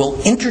accounts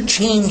will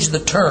interchange the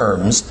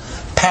terms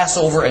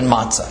Passover and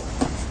Matzah.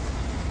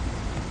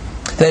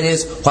 That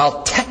is,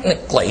 while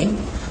technically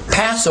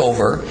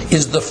Passover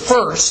is the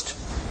first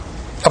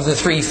of the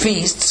 3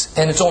 feasts,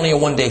 and it's only a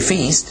 1-day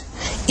feast,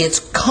 it's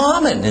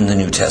common in the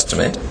New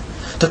Testament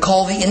to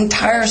call the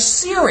entire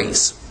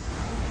series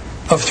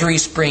of 3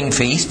 spring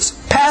feasts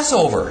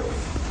Passover.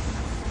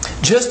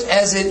 Just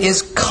as it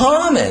is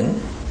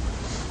common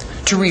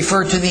to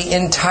refer to the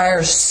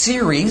entire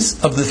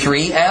series of the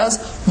 3 as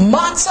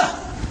Matzah.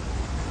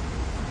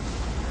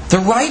 The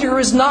writer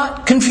is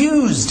not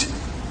confused.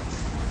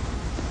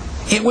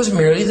 It was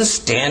merely the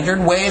standard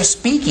way of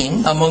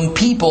speaking among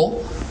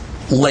people,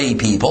 lay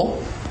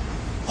people,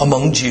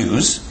 among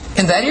Jews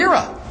in that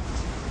era.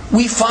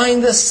 We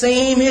find the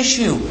same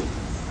issue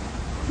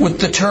with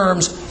the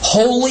terms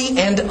holy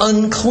and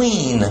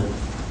unclean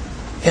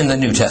in the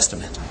New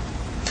Testament.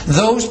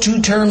 Those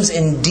 2 terms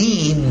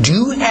indeed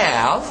do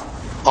have,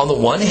 on the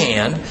one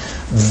hand,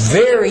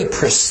 very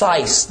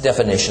precise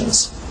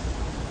definitions.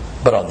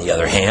 But on the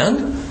other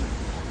hand,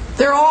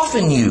 they're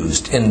often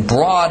used in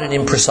broad and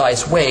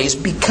imprecise ways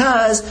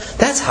because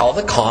that's how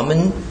the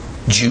common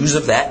Jews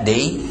of that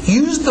day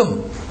used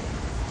them.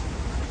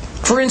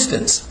 For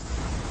instance,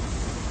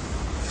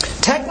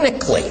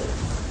 technically,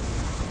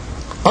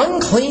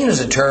 unclean is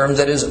a term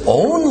that is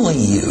only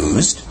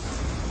used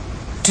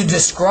to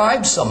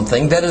describe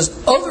something that is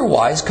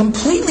otherwise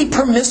completely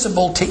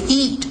permissible to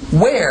eat,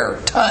 wear,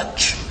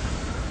 touch,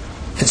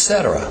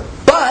 etc.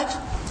 But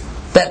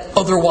that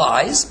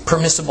otherwise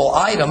permissible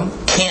item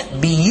can't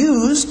be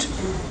used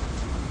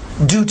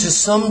due to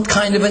some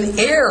kind of an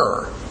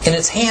error in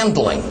its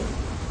handling.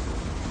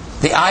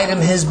 The item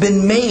has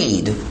been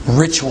made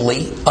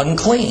ritually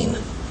unclean.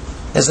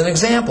 As an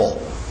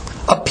example,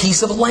 a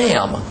piece of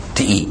lamb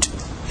to eat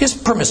is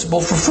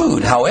permissible for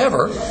food.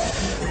 However,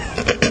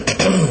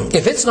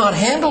 if it's not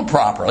handled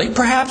properly,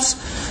 perhaps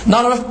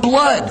not enough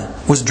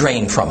blood was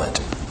drained from it.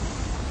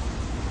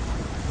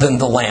 then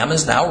the lamb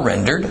is now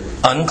rendered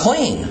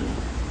unclean.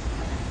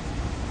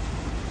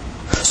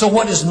 So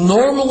what is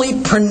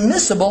normally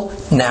permissible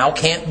now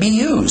can't be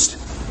used.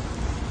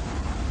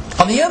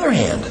 On the other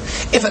hand,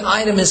 if an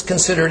item is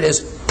considered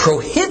as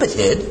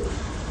prohibited,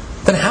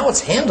 then how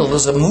it's handled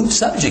is a moot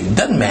subject. It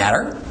doesn't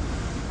matter.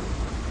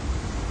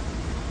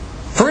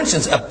 For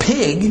instance, a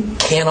pig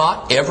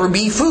cannot ever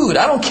be food.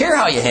 I don't care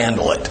how you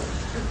handle it.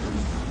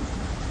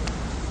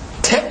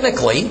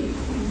 Technically,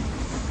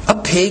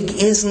 a pig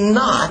is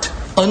not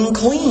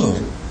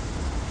unclean.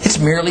 It's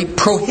merely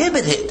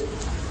prohibited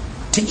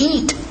to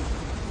eat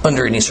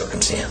under any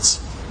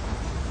circumstance.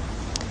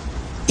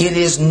 It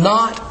is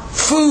not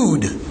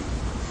food,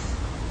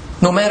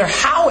 no matter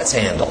how it's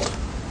handled.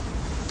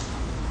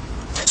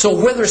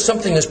 So whether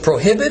something is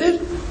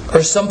prohibited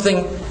or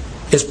something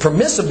is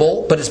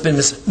permissible, but it's been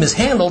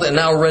mishandled and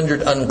now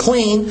rendered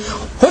unclean,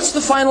 what's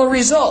the final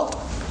result?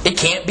 It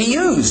can't be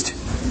used.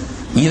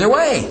 Either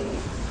way.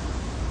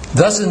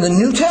 Thus, in the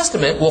New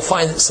Testament, we'll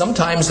find that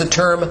sometimes the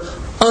term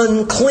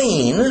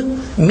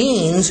unclean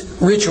means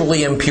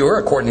ritually impure,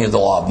 according to the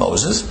law of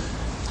Moses.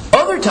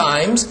 Other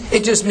times,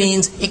 it just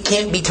means it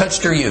can't be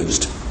touched or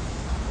used.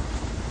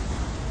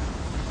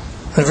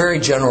 In a very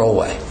general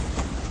way.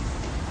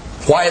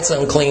 Why it's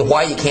unclean,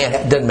 why you can't,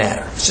 it doesn't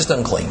matter. It's just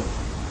unclean.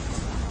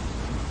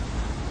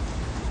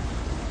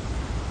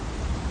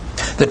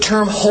 The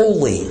term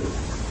holy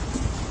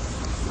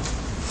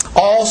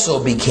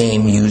also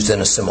became used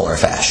in a similar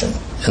fashion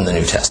in the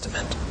New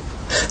Testament.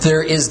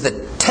 There is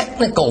the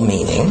technical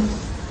meaning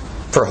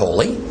for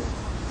holy,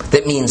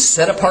 that means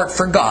set apart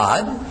for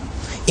God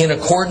in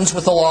accordance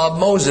with the law of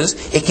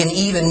Moses. It can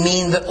even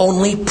mean that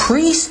only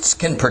priests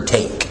can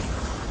partake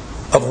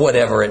of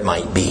whatever it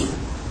might be.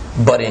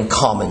 But in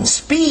common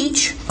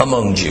speech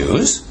among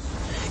Jews,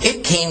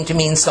 it came to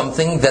mean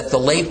something that the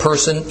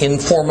layperson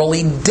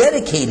informally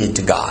dedicated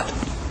to God.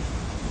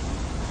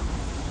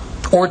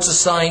 Or it's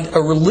assigned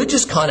a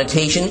religious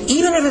connotation,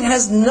 even if it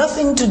has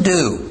nothing to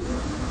do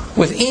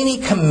with any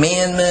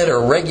commandment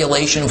or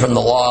regulation from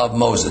the law of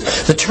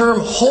Moses. The term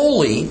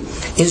holy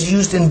is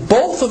used in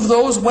both of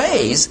those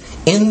ways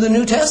in the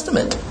New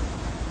Testament.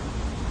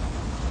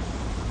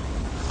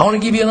 I want to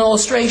give you an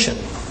illustration.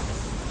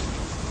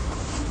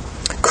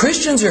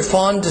 Christians are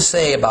fond to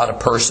say about a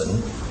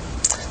person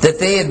that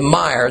they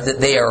admire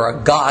that they are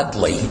a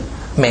godly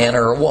man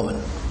or a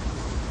woman.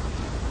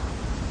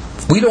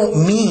 We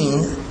don't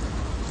mean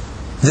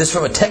this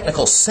from a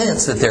technical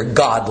sense that they're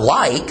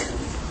God-like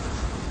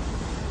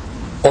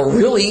or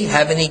really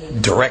have any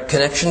direct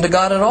connection to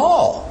God at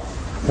all.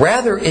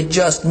 Rather, it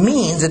just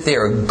means that they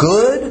are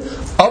good,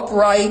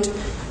 upright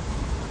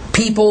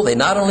people. They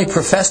not only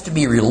profess to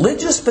be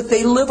religious, but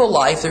they live a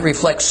life that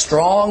reflects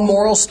strong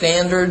moral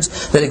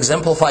standards, that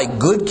exemplify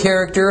good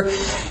character,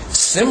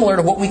 similar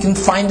to what we can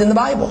find in the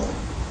Bible.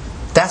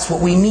 That's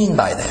what we mean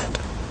by that.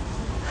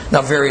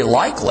 Now, very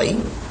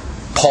likely,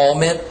 Paul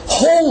meant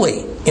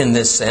holy in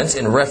this sense,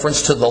 in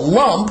reference to the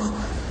lump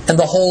and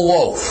the whole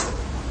loaf.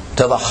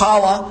 To the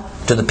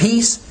challah, to the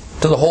piece,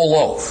 to the whole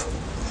loaf.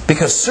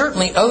 Because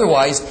certainly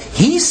otherwise,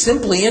 he's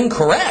simply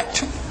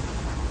incorrect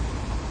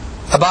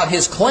about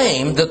his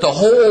claim that the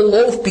whole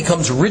loaf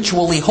becomes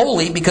ritually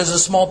holy because a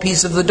small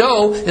piece of the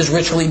dough is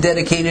ritually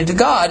dedicated to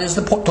God, as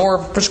the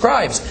Torah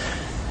prescribes.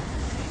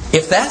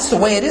 If that's the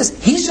way it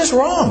is, he's just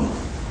wrong.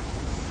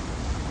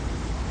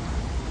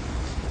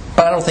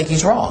 But I don't think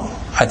he's wrong.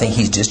 I think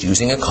he's just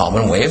using a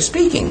common way of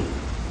speaking.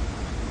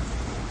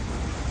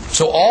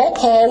 So all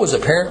Paul was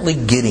apparently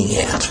getting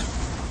at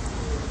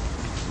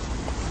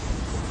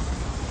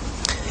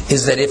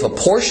is that if a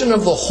portion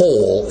of the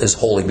whole is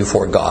holy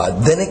before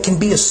God, then it can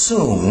be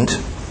assumed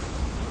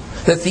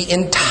that the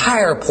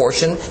entire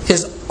portion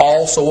is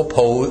also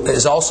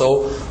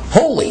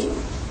holy,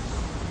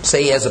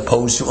 say as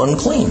opposed to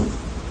unclean.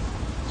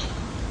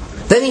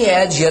 Then he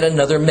adds yet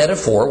another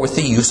metaphor with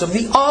the use of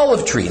the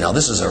olive tree. Now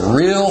this is a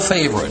real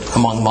favorite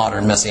among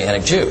modern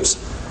Messianic Jews.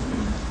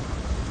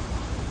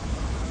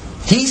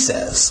 He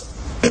says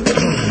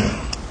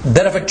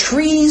that if a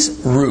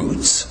tree's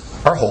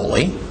roots are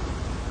holy,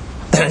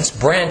 then its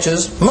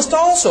branches must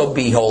also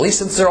be holy,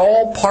 since they're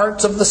all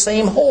parts of the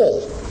same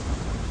whole.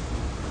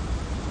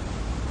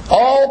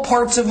 All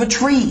parts of a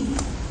tree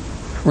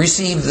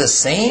receive the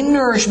same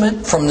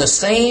nourishment from the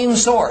same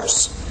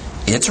source,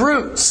 its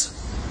roots.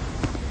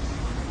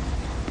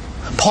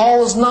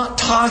 Paul is not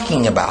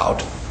talking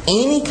about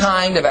any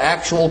kind of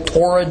actual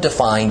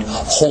Torah-defined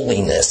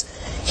holiness.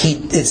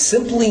 It's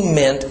simply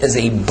meant as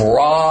a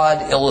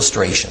broad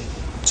illustration.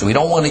 So we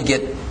don't want to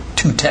get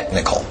too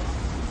technical.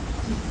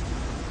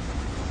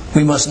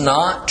 We must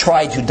not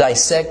try to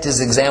dissect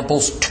his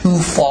examples too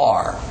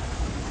far,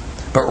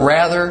 but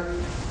rather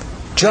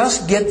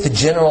just get the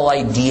general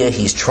idea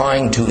he's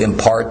trying to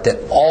impart, that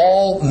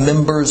all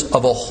members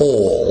of a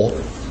whole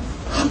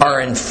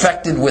are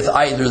infected with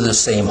either the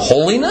same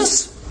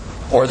holiness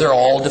or they're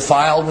all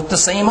defiled with the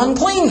same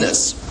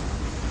uncleanness.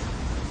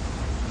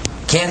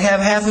 Can't have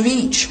half of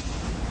each.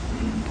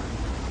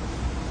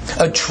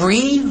 A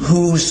tree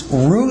whose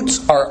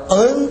roots are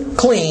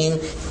unclean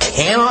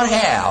cannot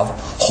have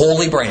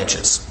holy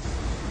branches.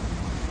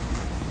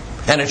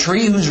 And a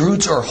tree whose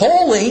roots are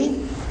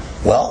holy,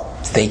 well,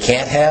 they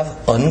can't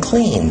have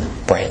unclean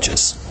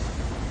branches.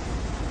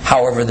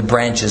 However, the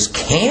branches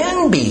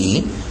can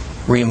be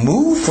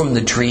removed from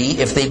the tree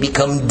if they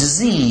become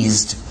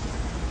diseased.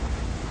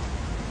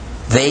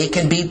 They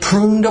can be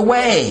pruned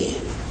away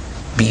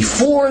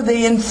before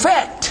they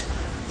infect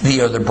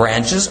the other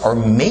branches, or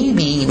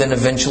maybe even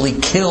eventually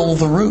kill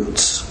the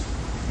roots.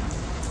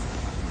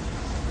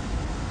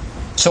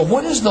 So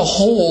what is the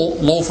whole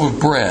loaf of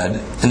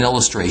bread an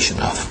illustration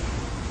of?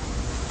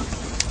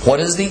 What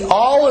is the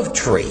olive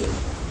tree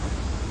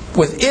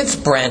with its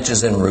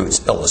branches and roots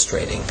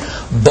illustrating?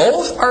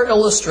 Both are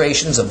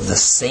illustrations of the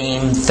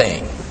same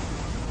thing.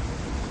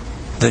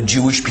 The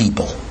Jewish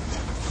people,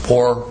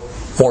 or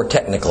more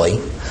technically,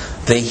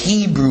 the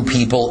Hebrew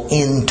people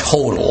in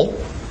total,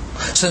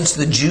 since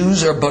the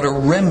Jews are but a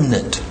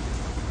remnant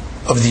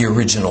of the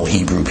original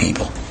Hebrew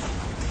people.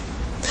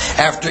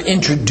 After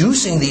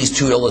introducing these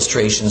two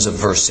illustrations of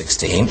verse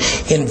 16,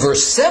 in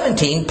verse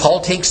 17,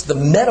 Paul takes the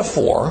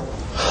metaphor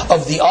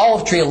of the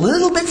olive tree a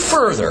little bit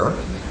further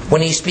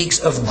when he speaks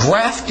of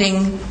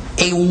grafting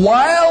a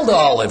wild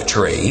olive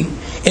tree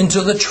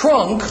into the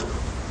trunk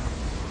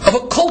of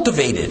a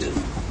cultivated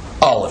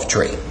olive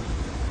tree.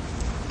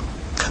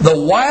 The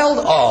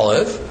wild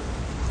olive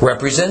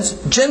represents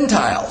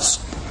Gentiles.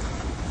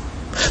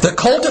 The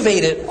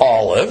cultivated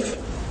olive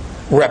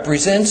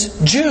represents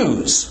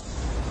Jews.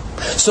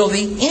 So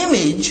the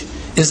image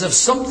is of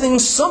something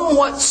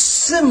somewhat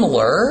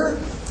similar,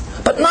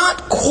 but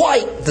not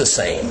quite the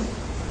same.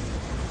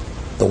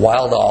 The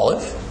wild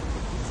olive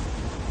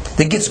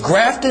that gets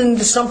grafted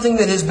into something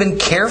that has been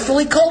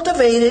carefully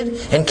cultivated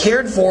and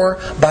cared for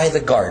by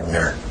the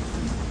gardener.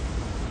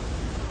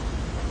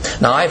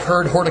 Now, I've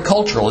heard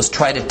horticulturalists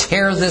try to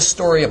tear this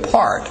story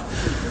apart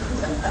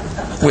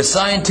with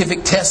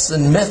scientific tests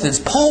and methods.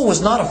 Paul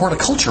was not a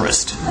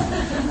horticulturist.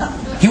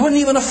 He wasn't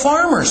even a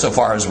farmer, so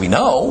far as we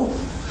know.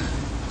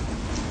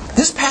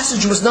 This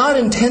passage was not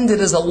intended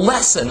as a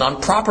lesson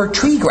on proper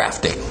tree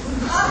grafting.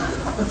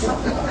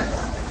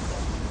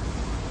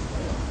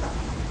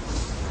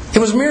 It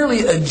was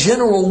merely a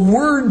general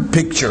word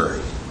picture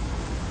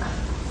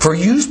for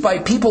use by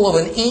people of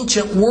an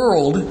ancient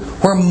world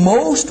where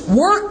most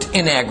worked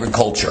in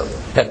agriculture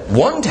at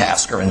one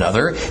task or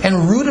another,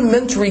 and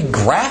rudimentary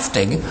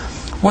grafting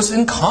was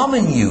in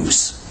common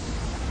use.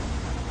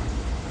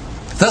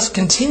 Thus,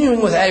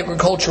 continuing with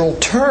agricultural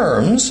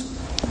terms,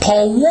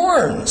 Paul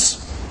warns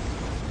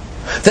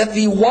that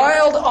the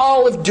wild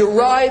olive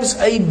derives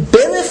a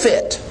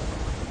benefit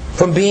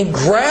from being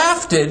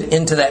grafted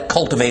into that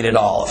cultivated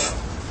olive.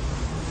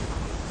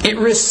 It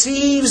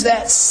receives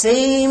that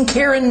same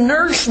care and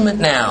nourishment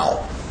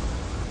now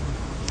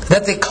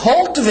that the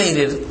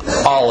cultivated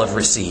olive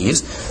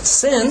receives,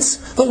 since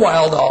the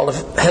wild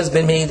olive has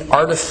been made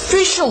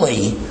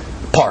artificially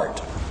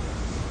part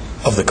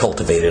of the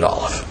cultivated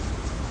olive.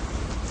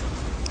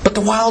 But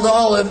the wild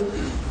olive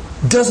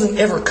doesn't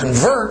ever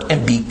convert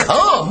and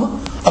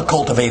become a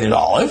cultivated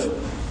olive.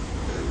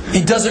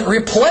 It doesn't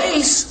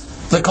replace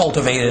the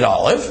cultivated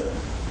olive.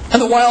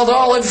 And the wild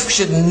olive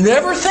should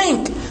never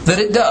think that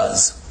it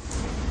does.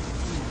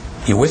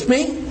 You with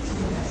me?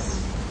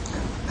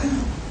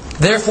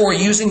 Therefore,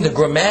 using the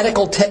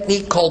grammatical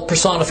technique called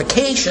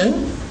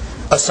personification,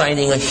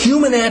 assigning a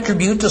human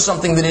attribute to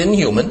something that isn't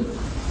human,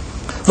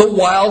 the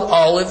wild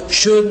olive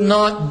should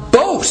not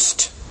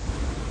boast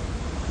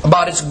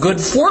about its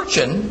good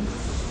fortune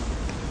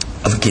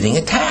of getting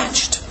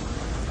attached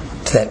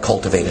to that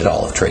cultivated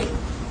olive tree.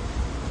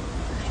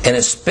 And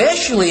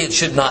especially it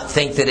should not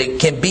think that it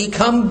can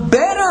become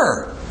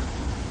better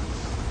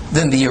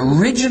than the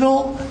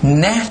original,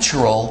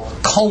 natural,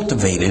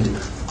 cultivated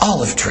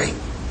olive tree.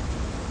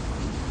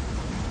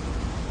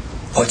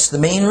 What's the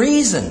main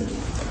reason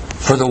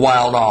for the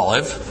wild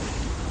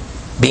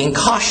olive being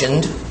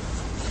cautioned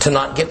to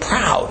not get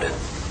proud?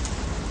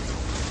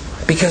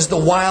 Because the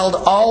wild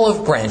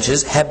olive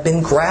branches have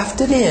been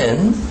grafted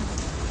in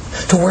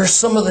to where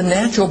some of the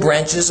natural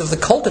branches of the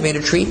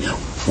cultivated tree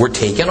were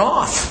taken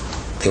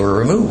off. They were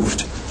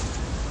removed.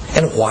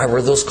 And why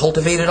were those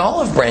cultivated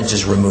olive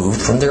branches removed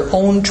from their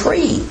own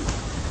tree?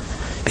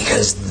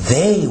 Because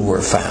they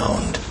were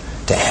found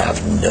to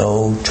have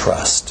no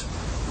trust.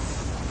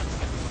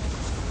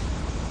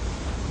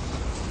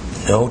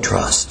 No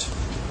trust.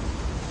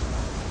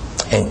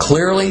 And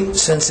clearly,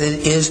 since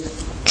it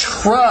is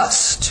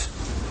trust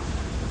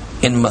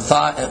in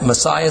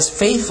Messiah's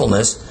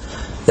faithfulness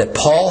that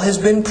Paul has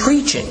been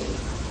preaching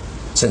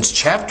since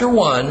chapter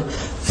 1,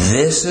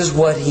 this is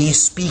what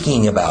he's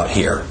speaking about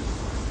here.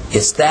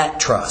 It's that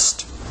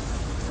trust.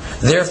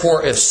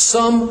 Therefore, if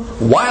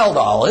some wild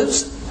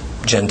olives,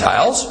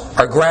 Gentiles,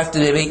 are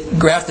grafted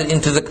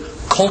into the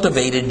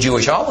cultivated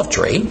Jewish olive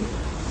tree,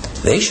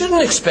 they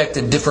shouldn't expect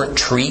a different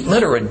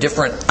treatment or a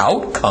different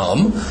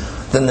outcome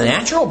than the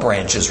natural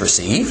branches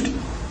received.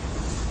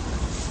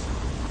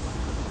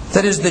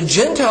 That is, the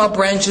Gentile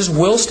branches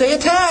will stay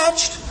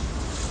attached.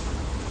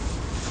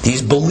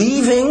 These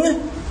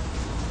believing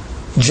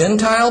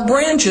Gentile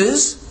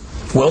branches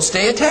will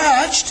stay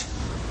attached,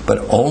 but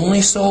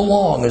only so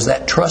long as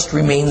that trust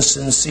remains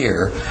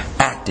sincere,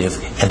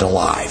 active, and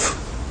alive.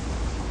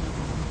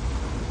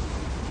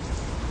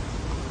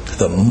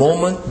 The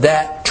moment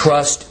that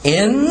trust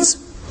ends,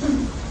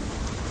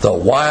 the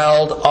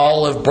wild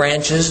olive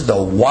branches,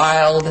 the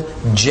wild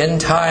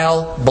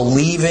Gentile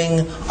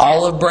believing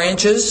olive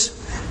branches,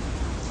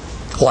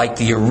 like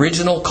the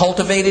original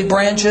cultivated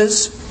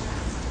branches,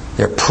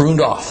 they're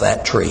pruned off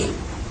that tree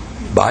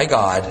by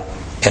God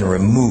and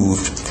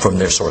removed from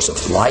their source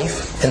of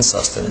life and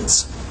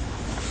sustenance.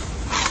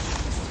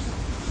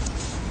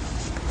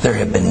 There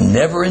have been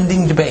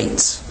never-ending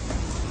debates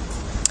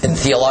in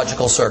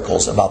theological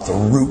circles about the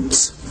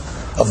roots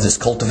of this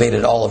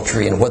cultivated olive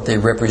tree and what they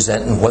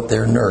represent and what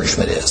their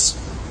nourishment is.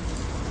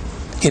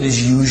 It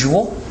is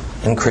usual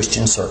in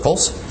Christian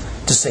circles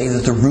to say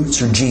that the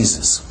roots are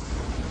Jesus.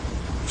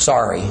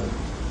 Sorry,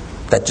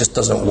 that just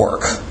doesn't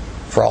work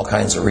for all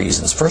kinds of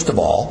reasons. First of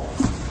all,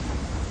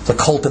 the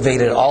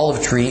cultivated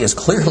olive tree is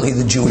clearly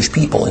the Jewish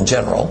people in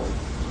general,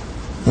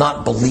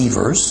 not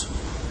believers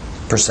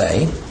per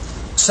se.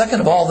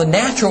 Second of all, the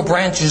natural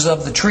branches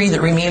of the tree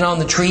that remain on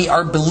the tree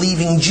are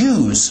believing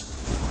Jews.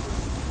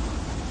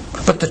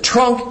 But the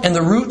trunk and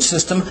the root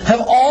system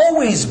have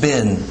always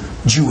been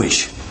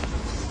Jewish,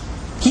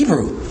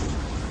 Hebrew.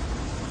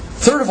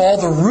 Third of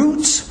all, the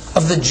roots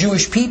of the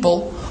Jewish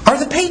people are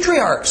the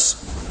patriarchs.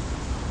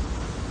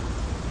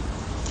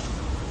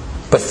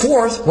 But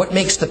fourth, what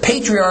makes the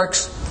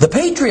patriarchs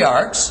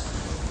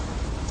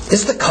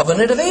is the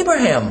covenant of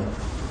Abraham.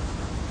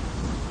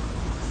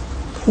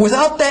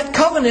 Without that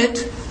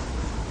covenant,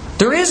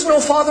 there is no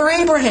Father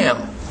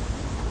Abraham.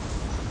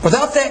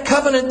 Without that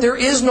covenant, there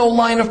is no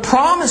line of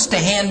promise to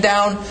hand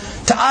down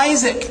to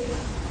Isaac,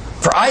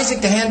 for Isaac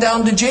to hand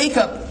down to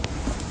Jacob.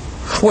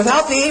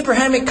 Without the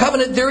Abrahamic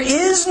covenant, there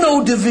is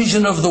no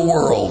division of the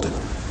world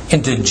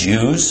into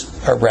Jews,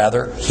 or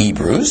rather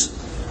Hebrews,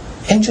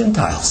 and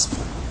Gentiles.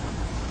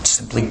 It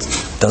simply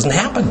doesn't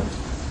happen.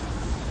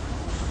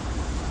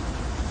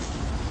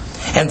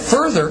 And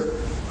further,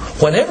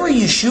 whenever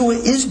Yeshua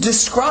is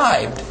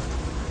described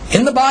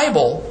in the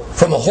Bible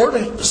from a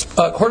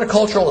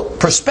horticultural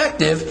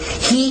perspective,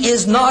 He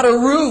is not a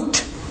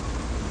root.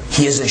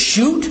 He is a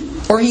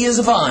shoot or He is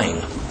a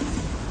vine.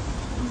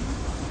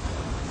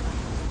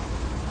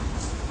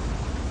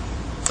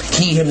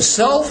 He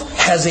Himself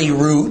has a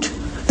root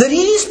that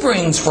He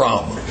springs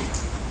from.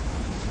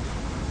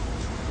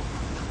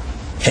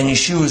 And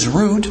Yeshua's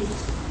root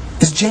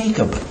is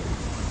Jacob.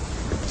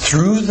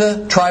 Through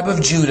the tribe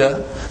of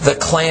Judah, the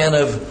clan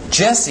of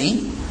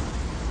Jesse,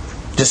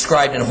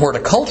 described in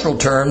horticultural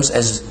terms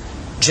as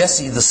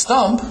Jesse the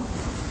stump,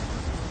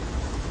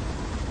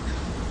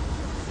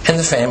 and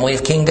the family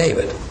of King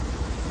David.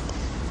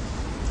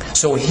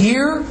 So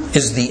here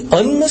is the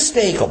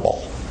unmistakable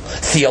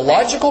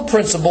theological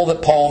principle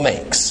that Paul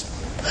makes.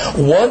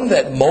 One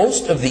that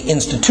most of the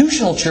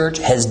institutional church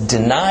has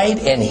denied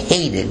and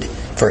hated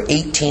for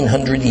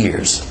 1800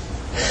 years.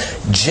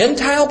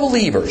 Gentile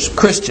believers,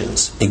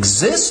 Christians,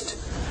 exist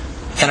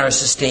and are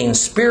sustained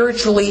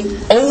spiritually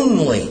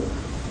only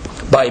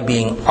by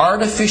being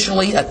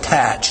artificially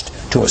attached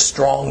to a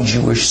strong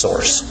Jewish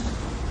source,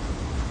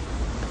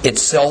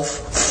 itself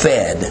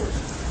fed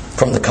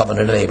from the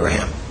covenant of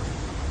Abraham.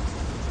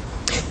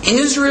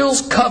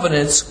 Israel's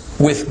covenants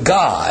with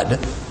God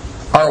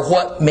are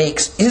what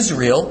makes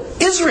Israel,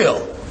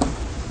 Israel.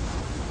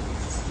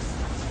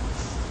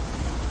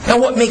 And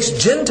what makes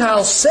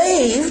Gentiles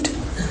saved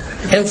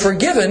and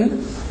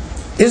forgiven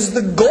is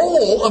the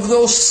goal of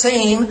those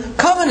same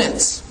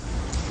covenants.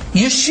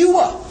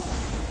 Yeshua,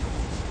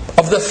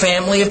 of the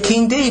family of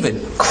King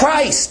David.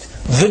 Christ,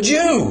 the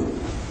Jew.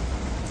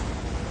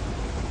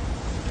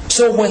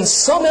 So when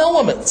some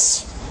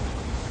elements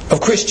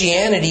of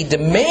Christianity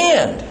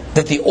demand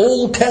that the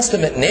Old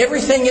Testament and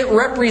everything it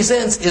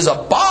represents is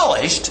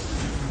abolished,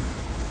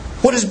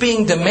 what is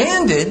being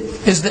demanded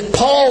is that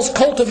Paul's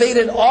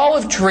cultivated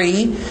olive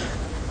tree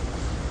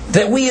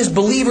that we as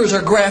believers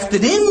are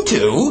grafted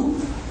into,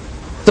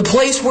 the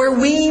place where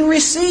we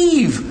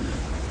receive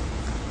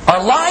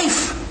our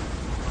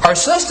life, our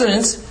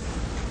sustenance,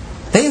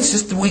 they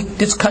insist that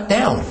it's cut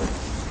down.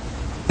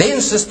 They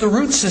insist the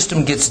root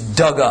system gets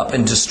dug up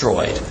and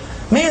destroyed.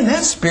 Man,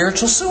 that's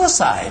spiritual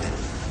suicide.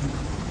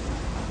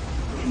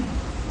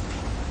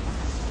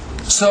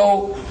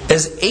 So,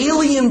 as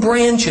alien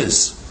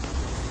branches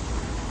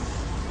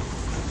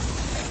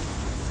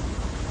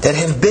that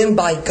have been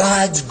by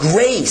God's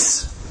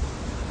grace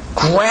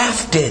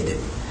grafted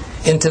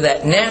into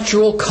that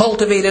natural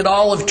cultivated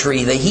olive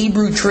tree, the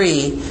Hebrew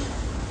tree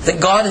that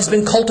God has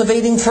been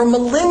cultivating for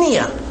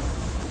millennia,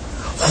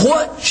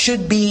 what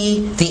should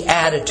be the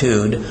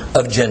attitude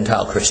of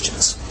Gentile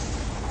Christians?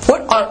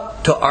 What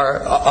ought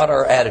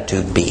our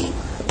attitude be?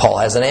 Paul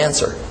has an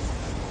answer.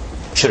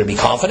 Should it be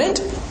confident?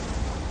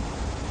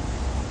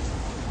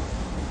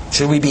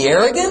 Should we be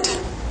arrogant?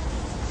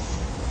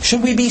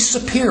 Should we be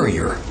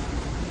superior?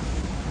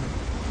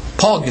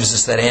 Paul gives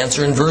us that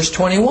answer in verse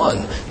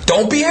 21.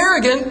 Don't be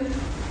arrogant.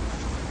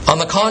 On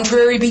the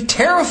contrary, be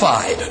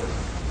terrified.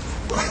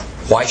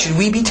 Why should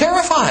we be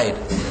terrified?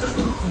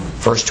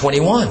 Verse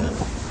 21.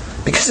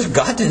 Because if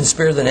God didn't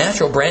spare the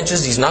natural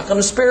branches, He's not going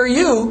to spare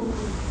you.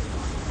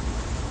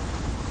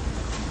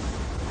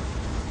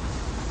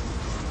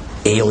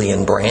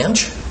 Alien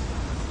branch.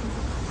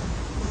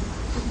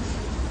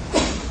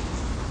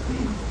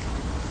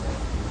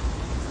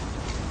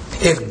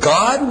 If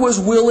God was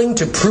willing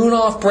to prune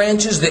off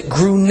branches that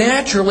grew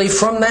naturally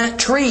from that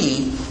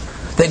tree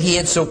that He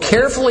had so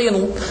carefully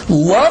and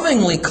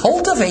lovingly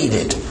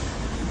cultivated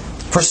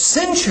for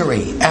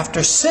century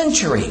after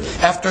century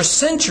after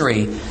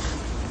century,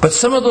 but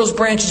some of those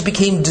branches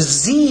became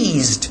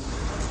diseased,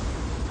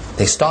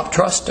 they stopped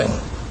trusting.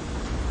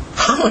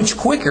 How much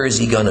quicker is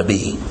He going to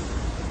be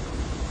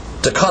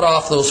to cut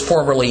off those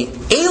formerly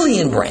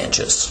alien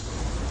branches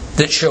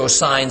that show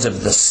signs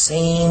of the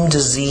same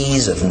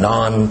disease of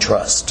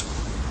non-trust?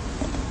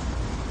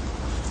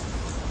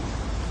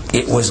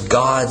 It was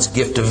God's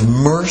gift of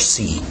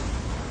mercy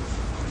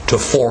to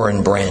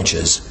foreign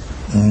branches,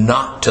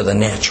 not to the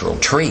natural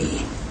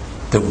tree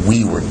that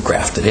we were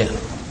grafted in.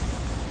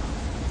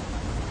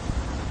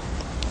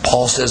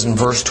 Paul says in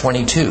verse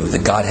 22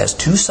 that God has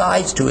two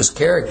sides to His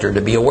character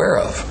to be aware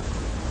of.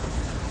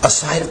 A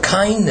side of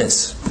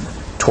kindness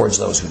towards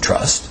those who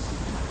trust.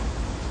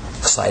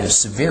 A side of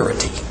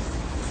severity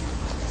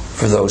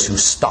for those who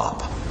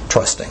stop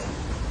trusting.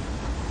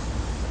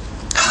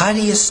 How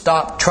do you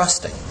stop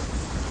trusting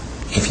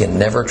if you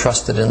never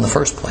trusted in the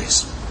first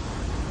place?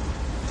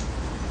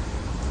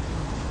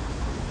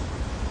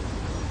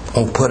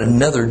 I'll put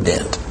another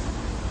dent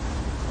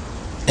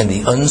in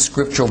the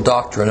unscriptural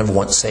doctrine of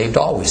once saved,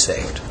 always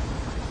saved.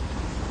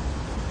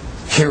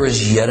 Here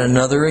is yet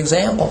another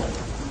example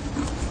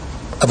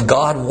of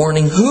God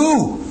warning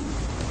who?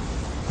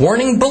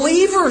 Warning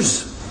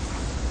believers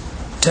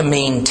to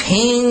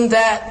maintain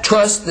that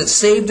trust that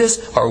saved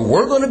us, or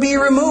we're going to be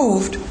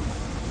removed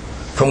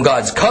from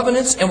God's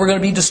covenants and we're going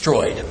to be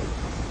destroyed.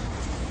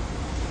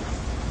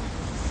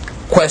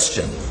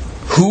 Question: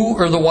 who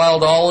are the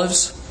wild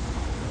olives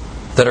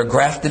that are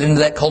grafted into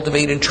that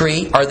cultivated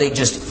tree? Are they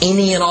just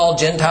any and all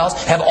Gentiles?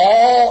 Have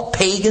all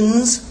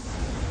pagans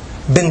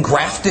been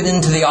grafted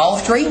into the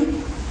olive tree?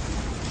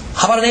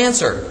 How about an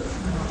answer?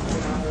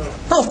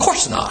 No, of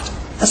course not.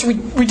 That's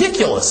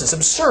ridiculous. It's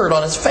absurd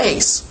on its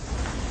face.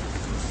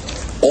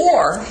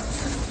 Or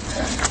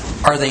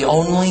are they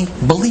only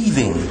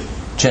believing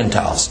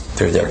Gentiles?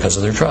 They're there because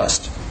of their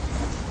trust.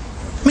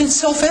 I mean, it's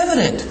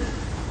self-evident.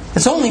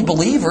 It's only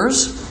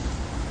believers.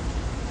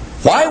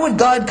 Why would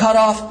God cut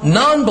off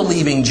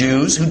non-believing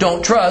Jews who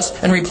don't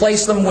trust and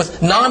replace them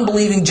with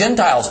non-believing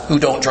Gentiles who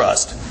don't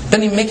trust?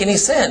 Doesn't even make any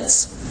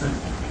sense.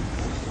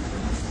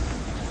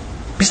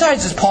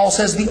 Besides, as Paul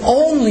says, the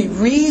only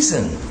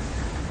reason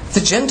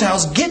the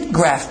Gentiles get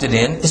grafted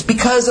in is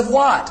because of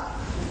what?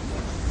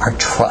 Our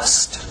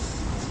trust.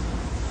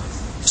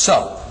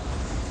 So,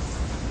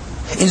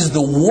 is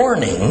the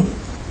warning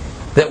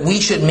that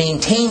we should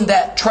maintain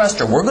that trust,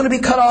 or we're going to be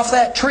cut off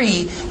that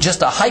tree,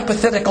 just a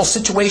hypothetical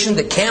situation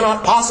that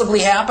cannot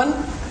possibly happen?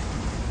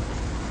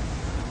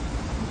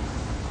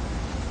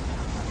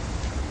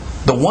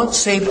 The once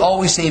saved,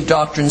 always saved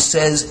doctrine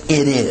says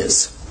it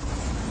is.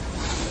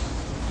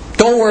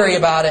 Don't worry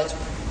about it.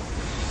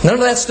 None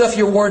of that stuff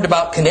you're worried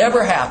about can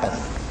ever happen.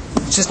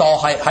 It's just all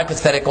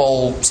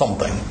hypothetical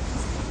something.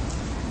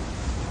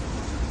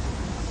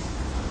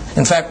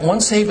 In fact,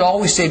 once saved,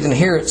 always saved, and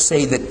here it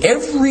say that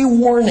every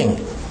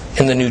warning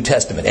in the New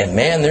Testament, and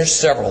man, there's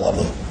several of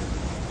them,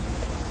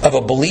 of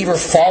a believer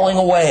falling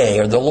away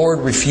or the Lord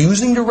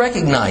refusing to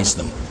recognize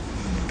them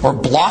or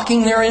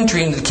blocking their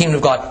entry into the kingdom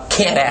of God,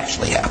 can't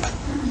actually happen.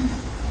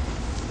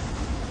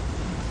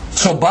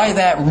 So by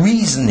that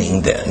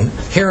reasoning then,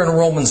 here in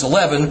Romans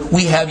 11,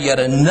 we have yet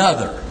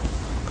another.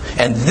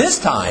 And this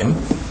time,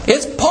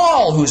 it's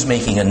Paul who's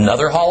making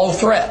another hollow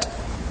threat.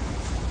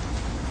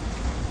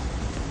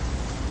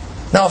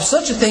 Now, if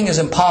such a thing is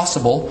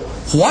impossible,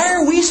 why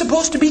are we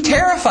supposed to be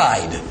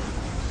terrified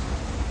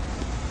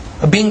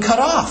of being cut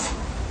off?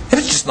 If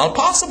it's just not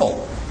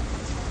possible.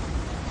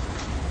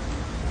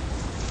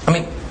 I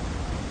mean,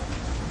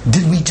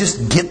 did we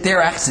just get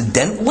there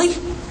accidentally?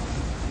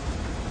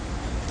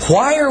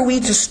 Why are we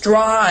to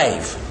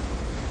strive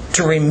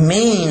to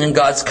remain in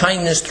God's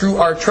kindness through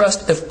our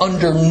trust if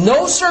under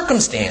no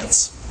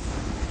circumstance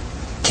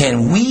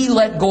can we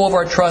let go of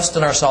our trust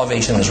and our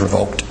salvation is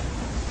revoked?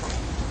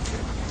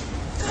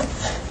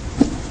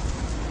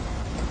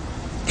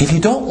 If you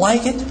don't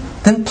like it,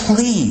 then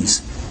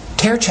please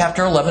tear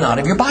chapter 11 out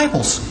of your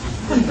Bibles.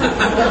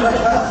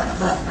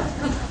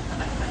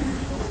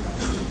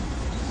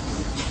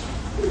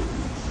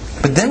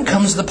 But then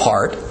comes the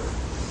part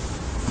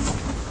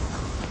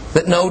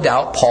that no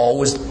doubt Paul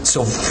was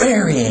so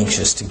very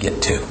anxious to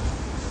get to.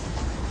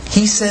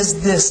 He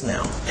says this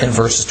now in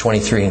verses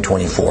 23 and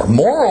 24.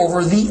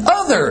 Moreover, the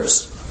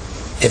others,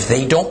 if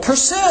they don't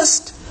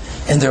persist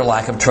in their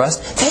lack of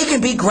trust, they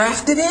can be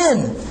grafted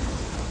in.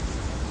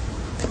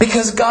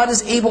 Because God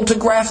is able to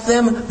graft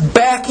them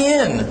back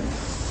in.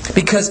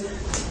 Because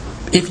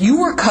If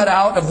you were cut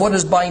out of what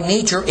is by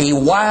nature a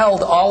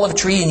wild olive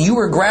tree, and you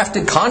were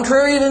grafted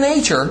contrary to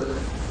nature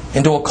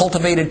into a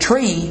cultivated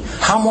tree,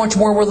 how much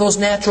more will those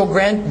natural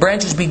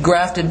branches be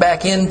grafted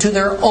back into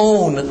their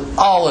own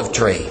olive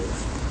tree?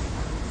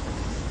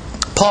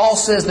 Paul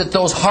says that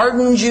those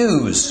hardened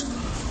Jews,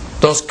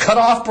 those cut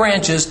off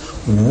branches,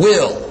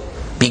 will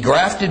be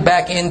grafted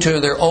back into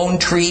their own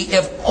tree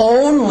if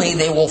only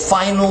they will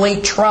finally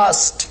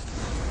trust.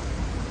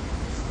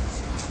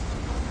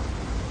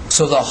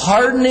 So the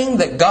hardening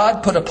that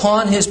God put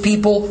upon His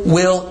people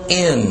will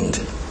end.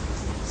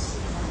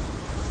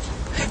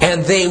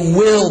 And they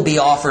will be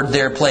offered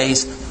their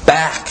place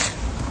back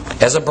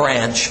as a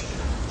branch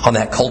on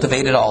that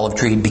cultivated olive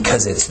tree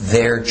because it's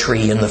their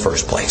tree in the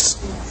first place.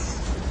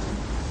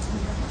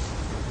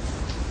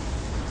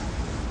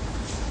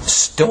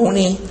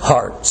 Stony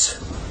hearts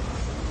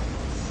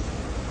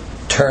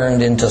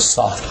turned into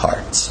soft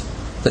hearts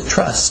that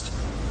trust.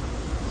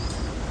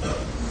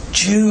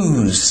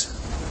 Jews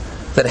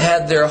that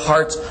had their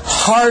hearts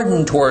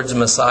hardened towards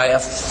Messiah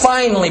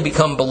finally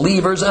become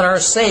believers and are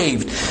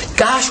saved.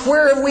 Gosh,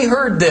 where have we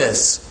heard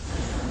this?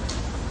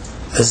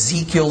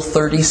 Ezekiel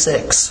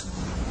 36,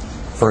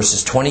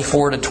 verses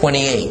 24 to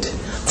 28.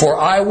 For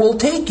I will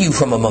take you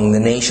from among the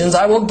nations,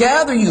 I will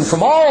gather you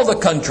from all the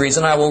countries,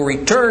 and I will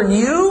return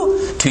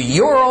you to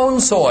your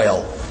own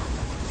soil.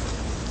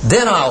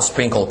 Then I will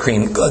sprinkle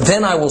clean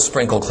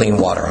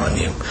water on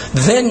you.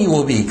 Then you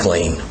will be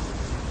clean.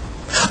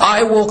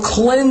 I will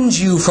cleanse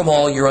you from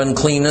all your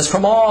uncleanness,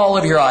 from all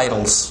of your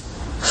idols.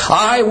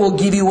 I will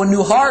give you a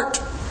new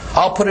heart.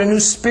 I'll put a new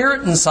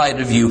spirit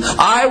inside of you.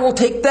 I will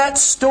take that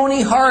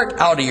stony heart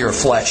out of your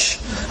flesh.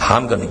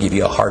 I'm going to give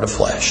you a heart of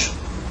flesh.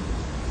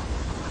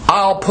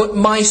 I'll put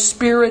my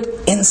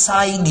spirit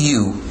inside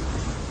you.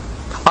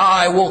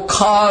 I will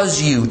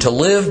cause you to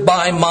live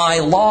by my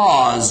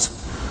laws.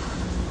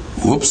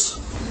 Whoops.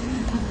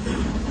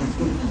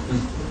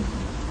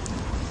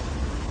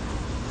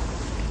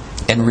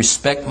 And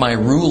respect my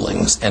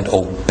rulings and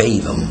obey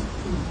them.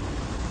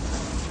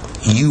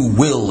 You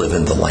will live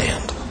in the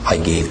land I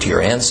gave to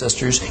your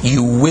ancestors.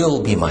 You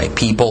will be my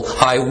people.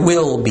 I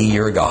will be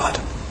your God.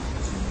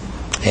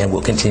 And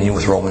we'll continue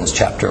with Romans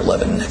chapter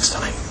 11 next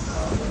time.